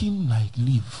shaking like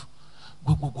leaf.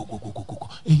 Go.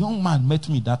 A young man met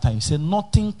me that time. He said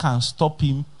nothing can stop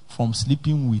him from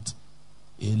sleeping with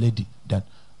a lady.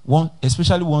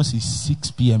 Especially once it's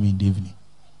 6 p.m. in the evening.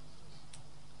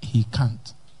 He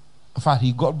can't. In fact,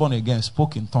 he got born again,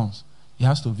 spoke in tongues. He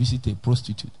has to visit a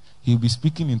prostitute. He'll be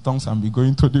speaking in tongues and be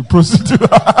going to the prostitute.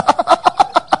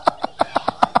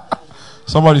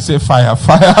 Somebody say fire,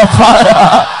 fire,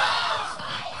 fire.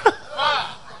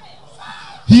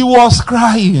 He was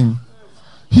crying.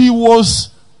 He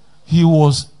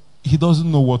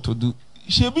doesn't know what to do.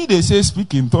 Shebi, they say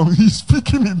speak in tongues. He's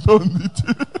speaking in tongues.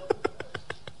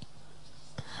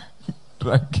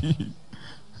 Dragging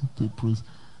to prostitute.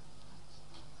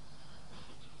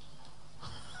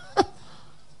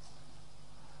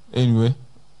 Anyway,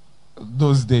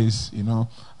 those days,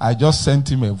 I just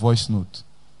sent him a voice note.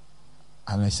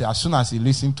 And I said, as soon as he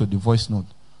listened to the voice note,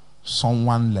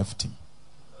 someone left him.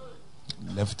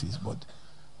 Left his body.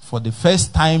 For the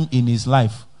first time in his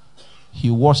life, he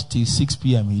watched till 6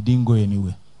 p.m. He didn't go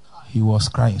anywhere. He was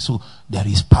crying. So there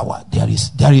is power. There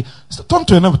is. So turn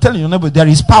to your neighbor, tell your neighbor, there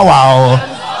is power.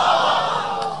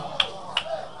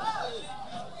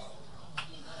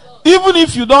 Even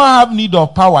if you don't have need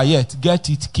of power yet, get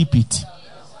it, keep it.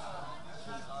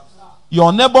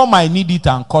 Your neighbor might need it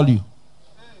and call you.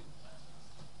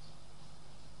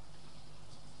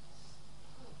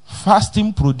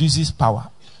 Fasting produces power.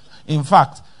 In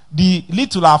fact, the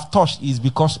little I've touched is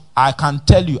because I can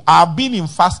tell you, I've been in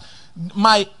fast.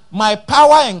 My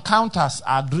power encounters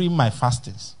are during my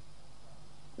fastings.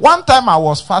 One time I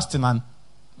was fasting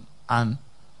and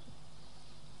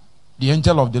the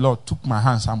angel of the Lord took my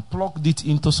hands and plugged it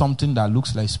into something that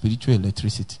looks like spiritual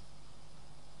electricity.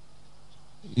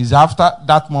 Is after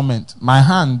that moment, my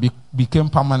hand became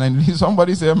permanently,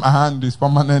 somebody said my hand is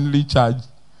permanently charged.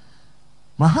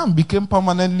 My hand became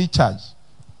permanently charged.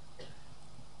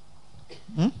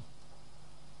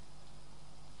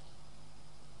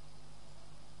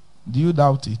 Do you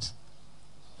doubt it?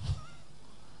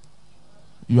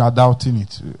 You are doubting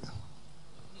it.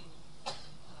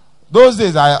 Those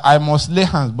days I must lay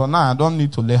hands, but now I don't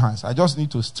need to lay hands. I just need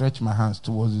to stretch my hands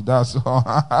towards it. That's all.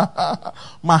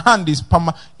 My hand is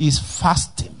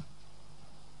fasting.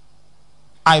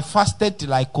 I fasted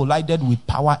till I collided with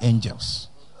power angels.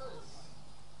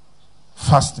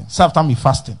 Fasting. Say after me,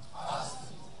 fasting.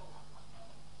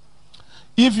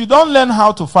 If you don't learn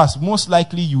how to fast, most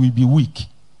likely you will be weak.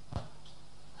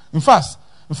 In fact,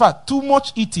 too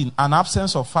much eating and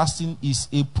absence of fasting is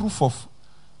a proof of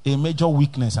a major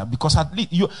weakness, because at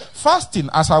least you fasting,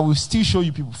 as I will still show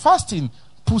you people, fasting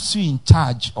puts you in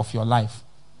charge of your life.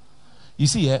 You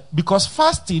see, because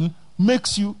fasting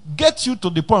gets you to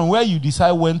the point where you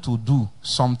decide when to do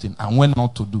something and when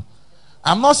not to do.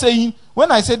 I'm not saying,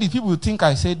 when I say this, people think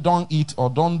I say don't eat or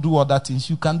don't do other things.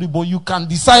 You can do, but you can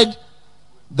decide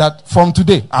that from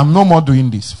today, I'm no more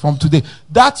doing this. From today,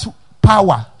 that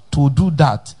power to do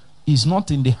that is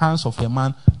not in the hands of a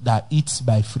man that eats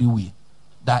by free will,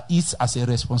 that eats as a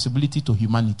responsibility to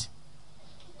humanity.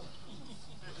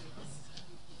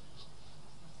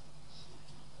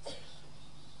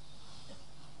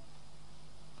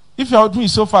 If you are with me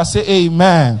so far, say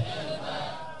amen. Amen.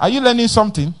 Are you learning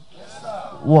something? Yes, sir.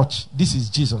 Watch. This is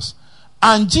Jesus.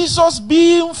 And Jesus,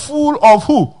 being full of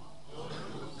who?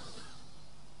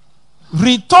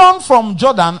 Returned from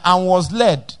Jordan and was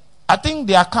led. I think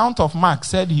the account of Mark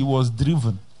said he was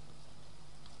driven.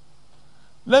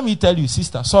 Let me tell you,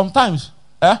 sister, sometimes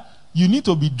you need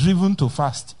to be driven to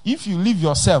fast. If you leave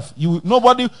yourself,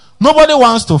 nobody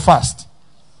wants to fast.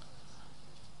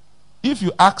 If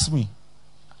you ask me,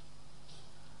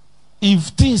 if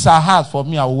things are hard for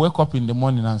me, I will wake up in the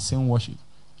morning and sing worship.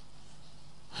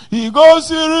 He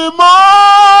goes,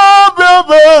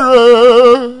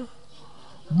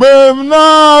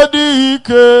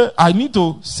 I need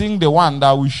to sing the one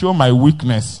that will show my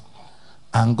weakness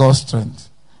and God's strength.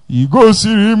 He goes,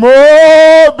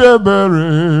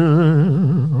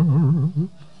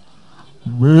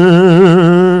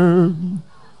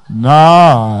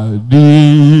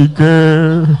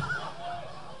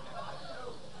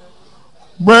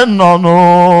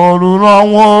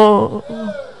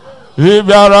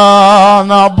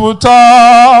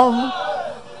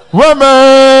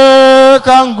 Weme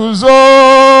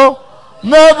kanguzo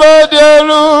never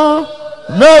delu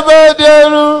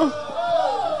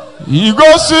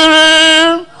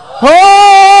igosiri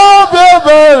oh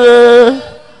bebere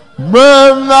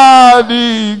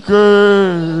memnadike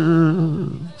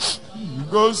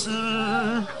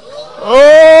igosiri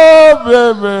oh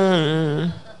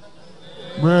bebere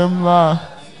memna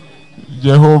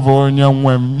Jehovah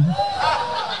onyenwem.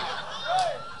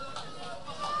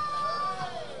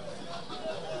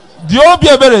 The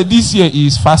Obiabere this year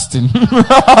is fasting.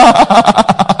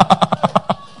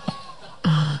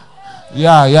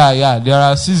 Yeah. There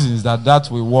are seasons that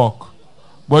will work.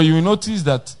 But you will notice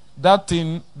that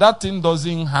thing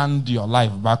doesn't hand your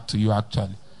life back to you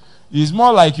actually. It's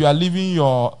more like you are living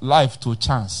your life to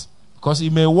chance. Because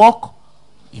it may work,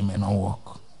 it may not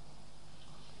work.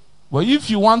 But if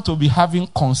you want to be having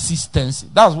consistency,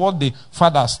 that's what the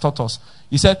fathers taught us.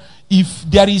 He said, if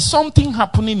there is something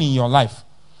happening in your life,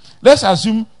 let's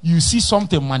assume you see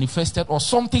something manifested or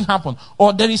something happened,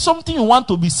 or there is something you want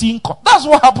to be seeing. That's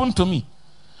what happened to me.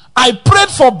 I prayed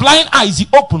for blind eyes, it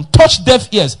opened. Touched deaf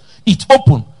ears, it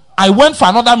opened. I went for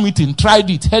another meeting, tried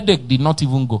it, headache did not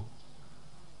even go.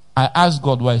 I asked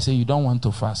God why. I say, you don't want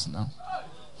to fast now.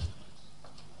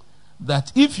 That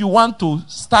if you want to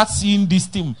start seeing this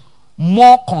thing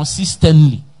more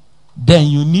consistently, then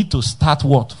you need to start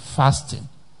what? Fasting.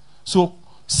 So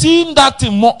seeing that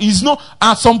thing more is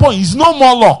at some point is no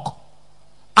more luck.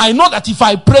 I know that if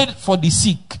I prayed for the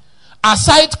sick,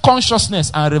 aside consciousness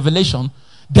and revelation,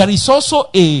 there is also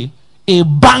a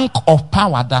bank of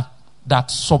power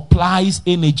that supplies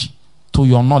energy to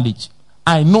your knowledge.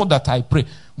 I know that I pray.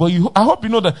 But I hope you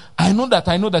know that I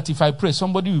know that if I pray,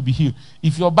 somebody will be healed.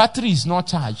 If your battery is not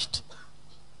charged,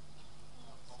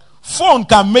 phone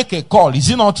can make a call. Is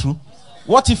it not true?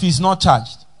 What if it's not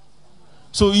charged?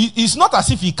 So it's not as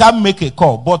if he can't make a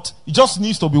call, but it just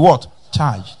needs to be what?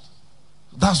 Charged.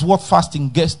 That's what fasting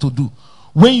gets to do.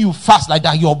 When you fast like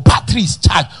that, your battery is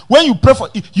charged. When you pray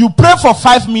for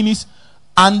 5 minutes,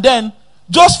 and then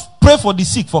just pray for the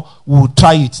sick. We'll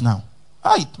try it now.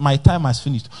 Right, my time has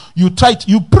finished. You try it.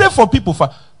 You pray for people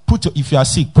if you are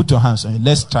sick, put your hands on it.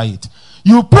 Let's try it.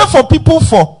 You pray for people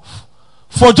for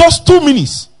just 2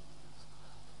 minutes,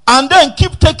 and then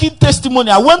keep taking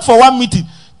testimony. I went for one meeting,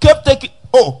 kept taking.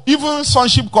 Even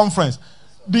sonship conference.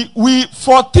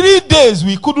 For 3 days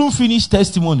we couldn't finish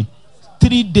testimony.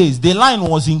 3 days. The line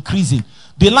was increasing.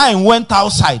 The line went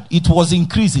outside. It was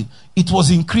increasing. It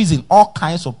was increasing. All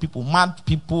kinds of people, mad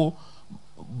people,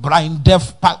 blind,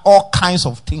 deaf, all kinds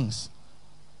of things.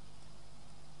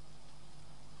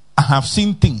 I have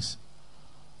seen things.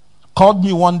 Called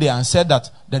me one day and said that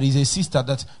there is a sister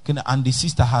and the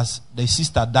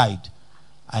sister died.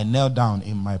 I knelt down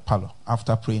in my parlor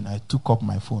after praying. I took up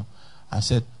my phone and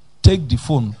said, take the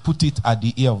phone, put it at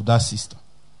the ear of that sister.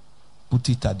 Put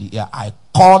it at the ear. I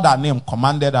called her name,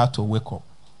 commanded her to wake up.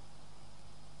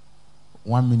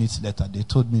 1 minute later, they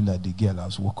told me that the girl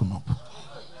has woken up.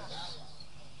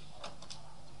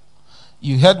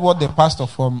 You heard what the pastor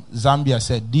from Zambia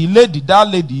said. That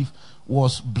lady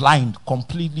was blind,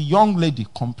 completely, young lady,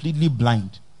 completely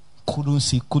blind. Couldn't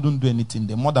see, couldn't do anything.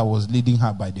 The mother was leading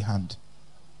her by the hand.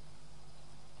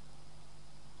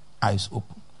 Eyes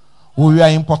open. We were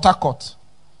in Port Harcourt.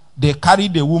 They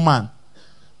carried a woman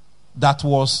that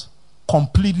was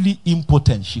completely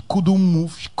impotent. She couldn't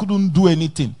move. She couldn't do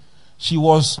anything. She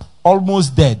was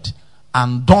almost dead,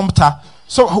 and dumped her.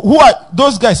 So who are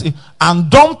those guys?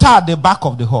 And dumped her at the back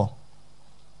of the hall.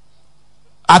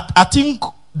 I think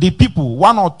the people,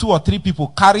 1 or 2 or 3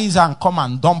 people, carries her and come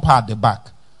and dump her at the back.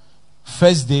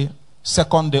 First day,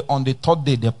 second day, on the third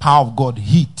day, the power of God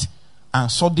hit. And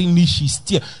suddenly she's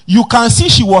still. You can see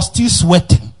she was still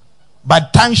sweating. By the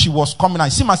time she was coming, I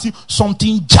see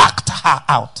something jacked her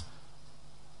out.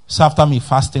 So after me,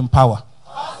 fasting power.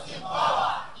 Fasting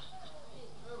power.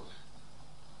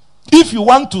 If you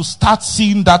want to start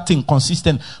seeing that thing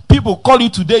consistent, people call you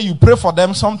today, you pray for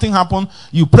them, something happens.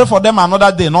 You pray for them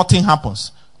another day, nothing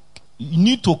happens. You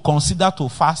need to consider to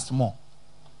fast more.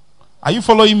 Are you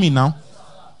following me now?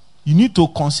 You need to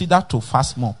consider to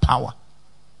fast more. Power.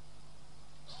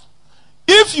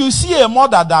 If you see a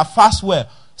mother that fasts well,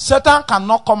 Satan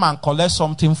cannot come and collect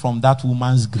something from that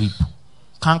woman's grip.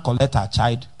 Can't collect her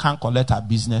child, can't collect her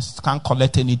business, can't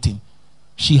collect anything.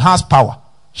 She has power.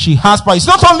 She has power. It's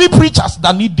not only preachers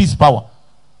that need this power.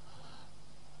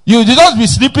 You just be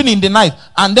sleeping in the night,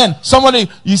 and then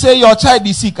you say your child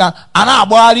is sick, and I'm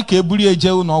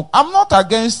not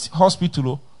against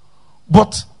hospital,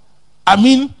 but I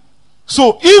mean,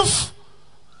 so if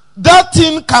that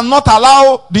thing cannot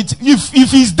allow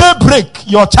if it's daybreak,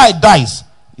 your child dies,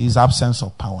 is absence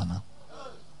of power now.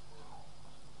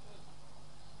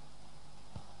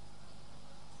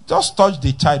 Just touch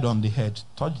the child on the head.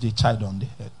 Touch the child on the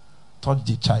head. Touch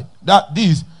the child.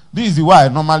 This is the way I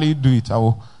normally do it. I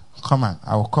will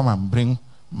come and bring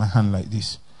my hand like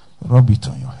this. Rub it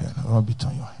on your head. Rub it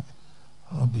on your head.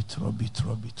 Rub it, rub it,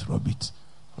 rub it, rub it.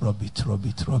 Rub it, rub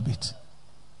it, rub it.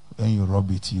 When you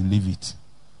rub it, you leave it.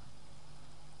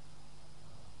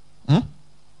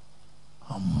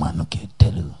 Oh man, okay,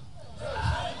 tell you.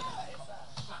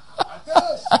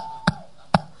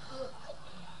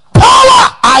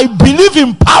 Power! I believe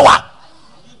in power.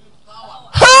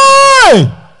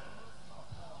 Hey!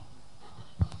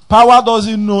 Power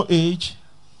doesn't know age.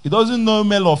 It doesn't know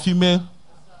male or female.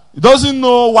 It doesn't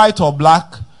know white or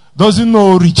black. Doesn't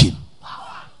know origin.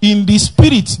 In the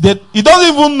spirit, that it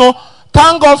doesn't even know.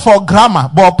 Thank God for grammar,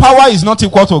 but power is not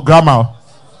equal to grammar.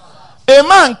 A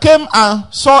man came and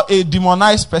saw a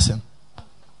demonized person.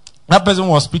 That person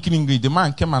was speaking English. The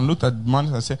man came and looked at the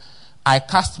demon and said, I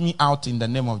cast me out in the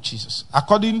name of Jesus.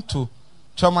 According to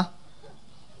Choma,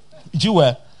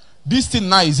 Jewel, this thing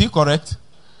now, is it correct?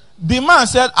 The man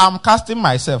said, I'm casting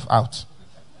myself out.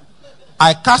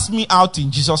 I cast me out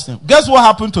in Jesus' name. Guess what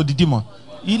happened to the demon?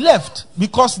 He left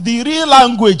because the real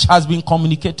language has been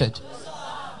communicated.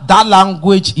 That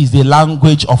language is the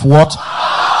language of what?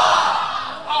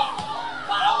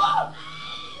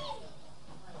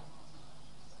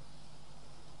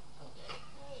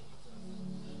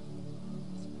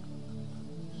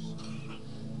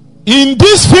 In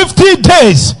these 50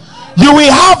 days, you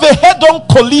will have a head-on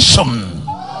collision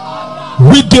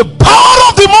with the power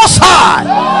of the Most High.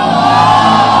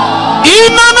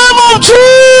 In the name of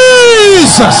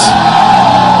Jesus.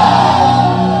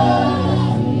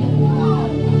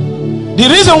 The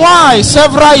reason why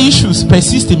several issues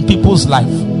persist in people's life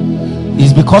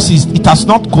is because it has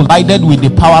not collided with the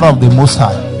power of the Most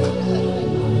High.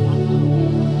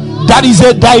 There is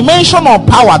a dimension of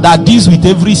power that deals with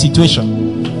every situation.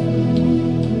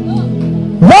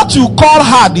 What you call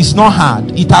hard is not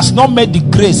hard. It has not made the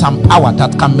grace and power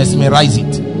that can mesmerize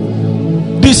it.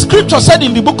 The scripture said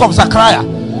in the book of Zechariah,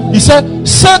 he said,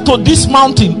 say to this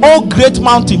mountain, O great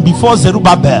mountain before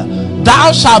Zerubbabel,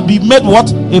 thou shalt be made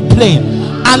what? A plain.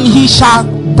 And he shall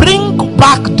bring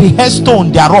back the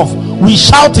headstone thereof with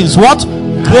shoutings. What?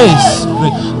 Grace.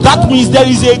 That means there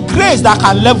is a grace that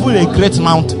can level a great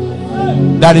mountain.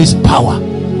 There is power.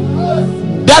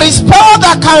 There is power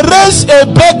that can raise a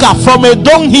beggar from a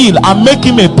dunghill and make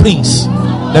him a prince.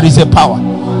 There is a power.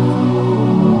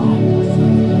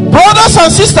 Brothers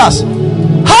and sisters,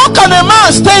 how can a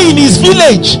man stay in his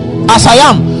village as I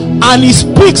am and he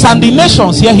speaks and the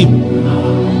nations hear him?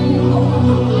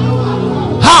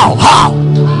 How?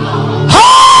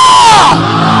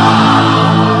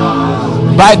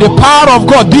 By the power of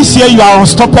God. This year you are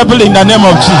unstoppable in the name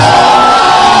of Jesus.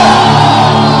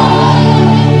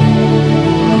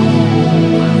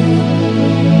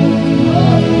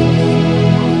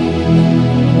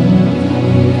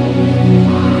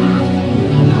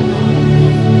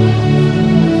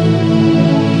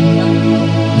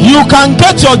 You can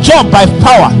get your job by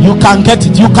power. You can get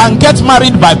it. You can get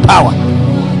married by power.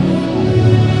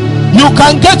 You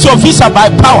can get your visa by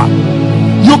power.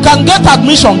 You can get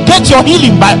admission, get your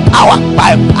healing by power.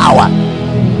 By power.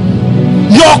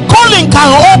 Your calling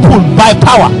can open by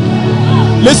power.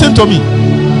 Listen to me.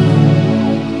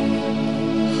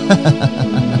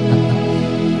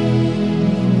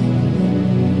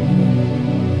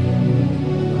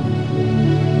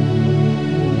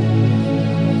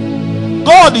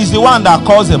 God is the one that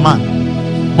calls a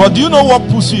man. But do you know what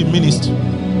puts you in ministry?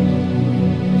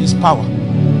 His power.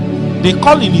 The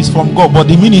calling is from God, but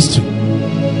the ministry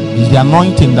is the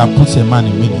anointing that puts a man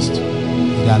in ministry.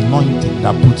 The anointing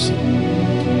that puts you.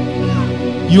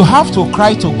 You have to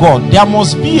cry to God. There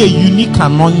must be a unique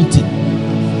anointing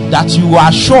that you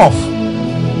are sure of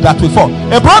that will fall.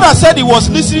 A brother said he was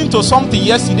listening to something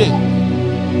yesterday.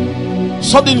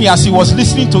 Suddenly, as he was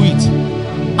listening to it,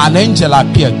 an angel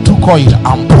appeared, took oil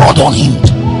and poured on him.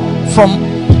 From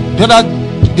the other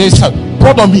day,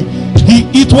 poured on me.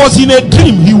 It was in a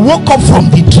dream. He woke up from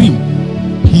the dream.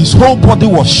 His whole body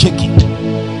was shaking.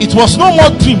 It was no more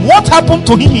dream. What happened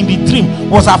to him in the dream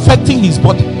was affecting his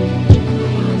body.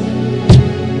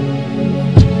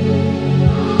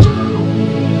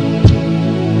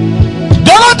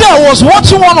 The other day I was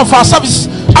watching one of our services.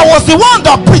 I was the one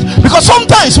that preached, because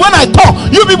sometimes when I talk,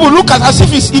 you people look at as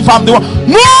if I'm the one.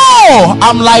 No,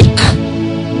 I'm like,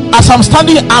 as I'm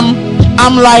standing,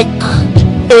 I'm like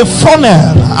a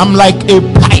funnel. I'm like a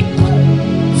pipe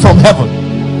from heaven.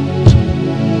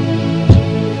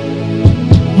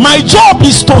 My job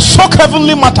is to soak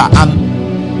heavenly matter, and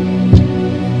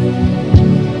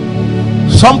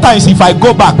sometimes if I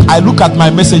go back, I look at my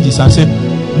messages and say,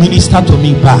 minister to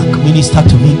me back, minister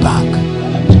to me back.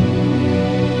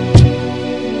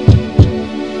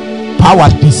 Power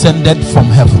descended from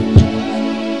heaven.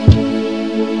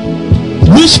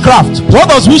 Witchcraft. What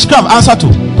does witchcraft answer to?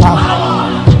 Power.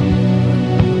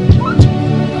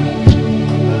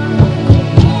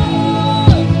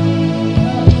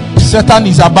 Satan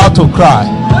is about to cry.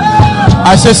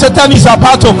 I say Satan is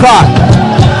about to cry.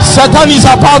 Satan is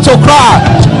about to cry.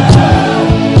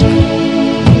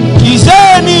 Is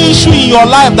there any issue in your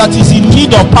life that is in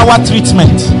need of power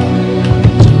treatment?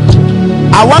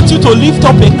 I want you to lift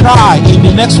up a cry in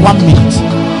the next 1 minute.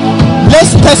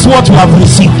 Let's test what you have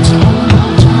received.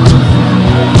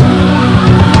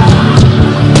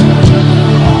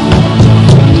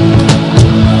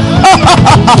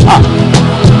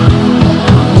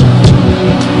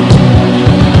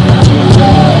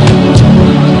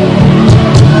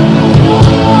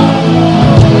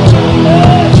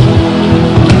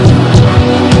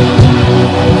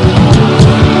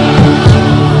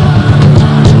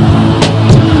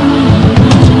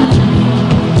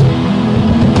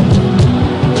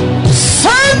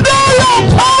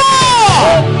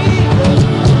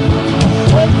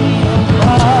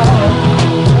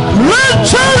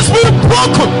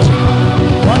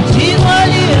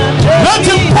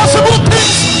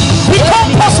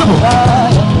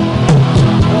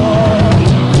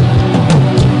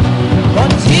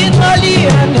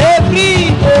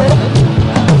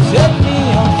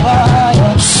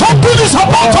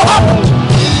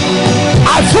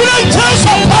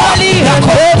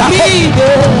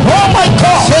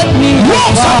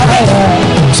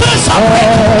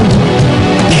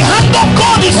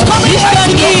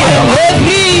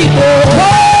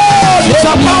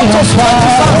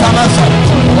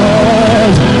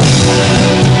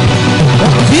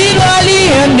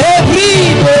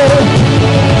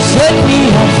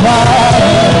 fire.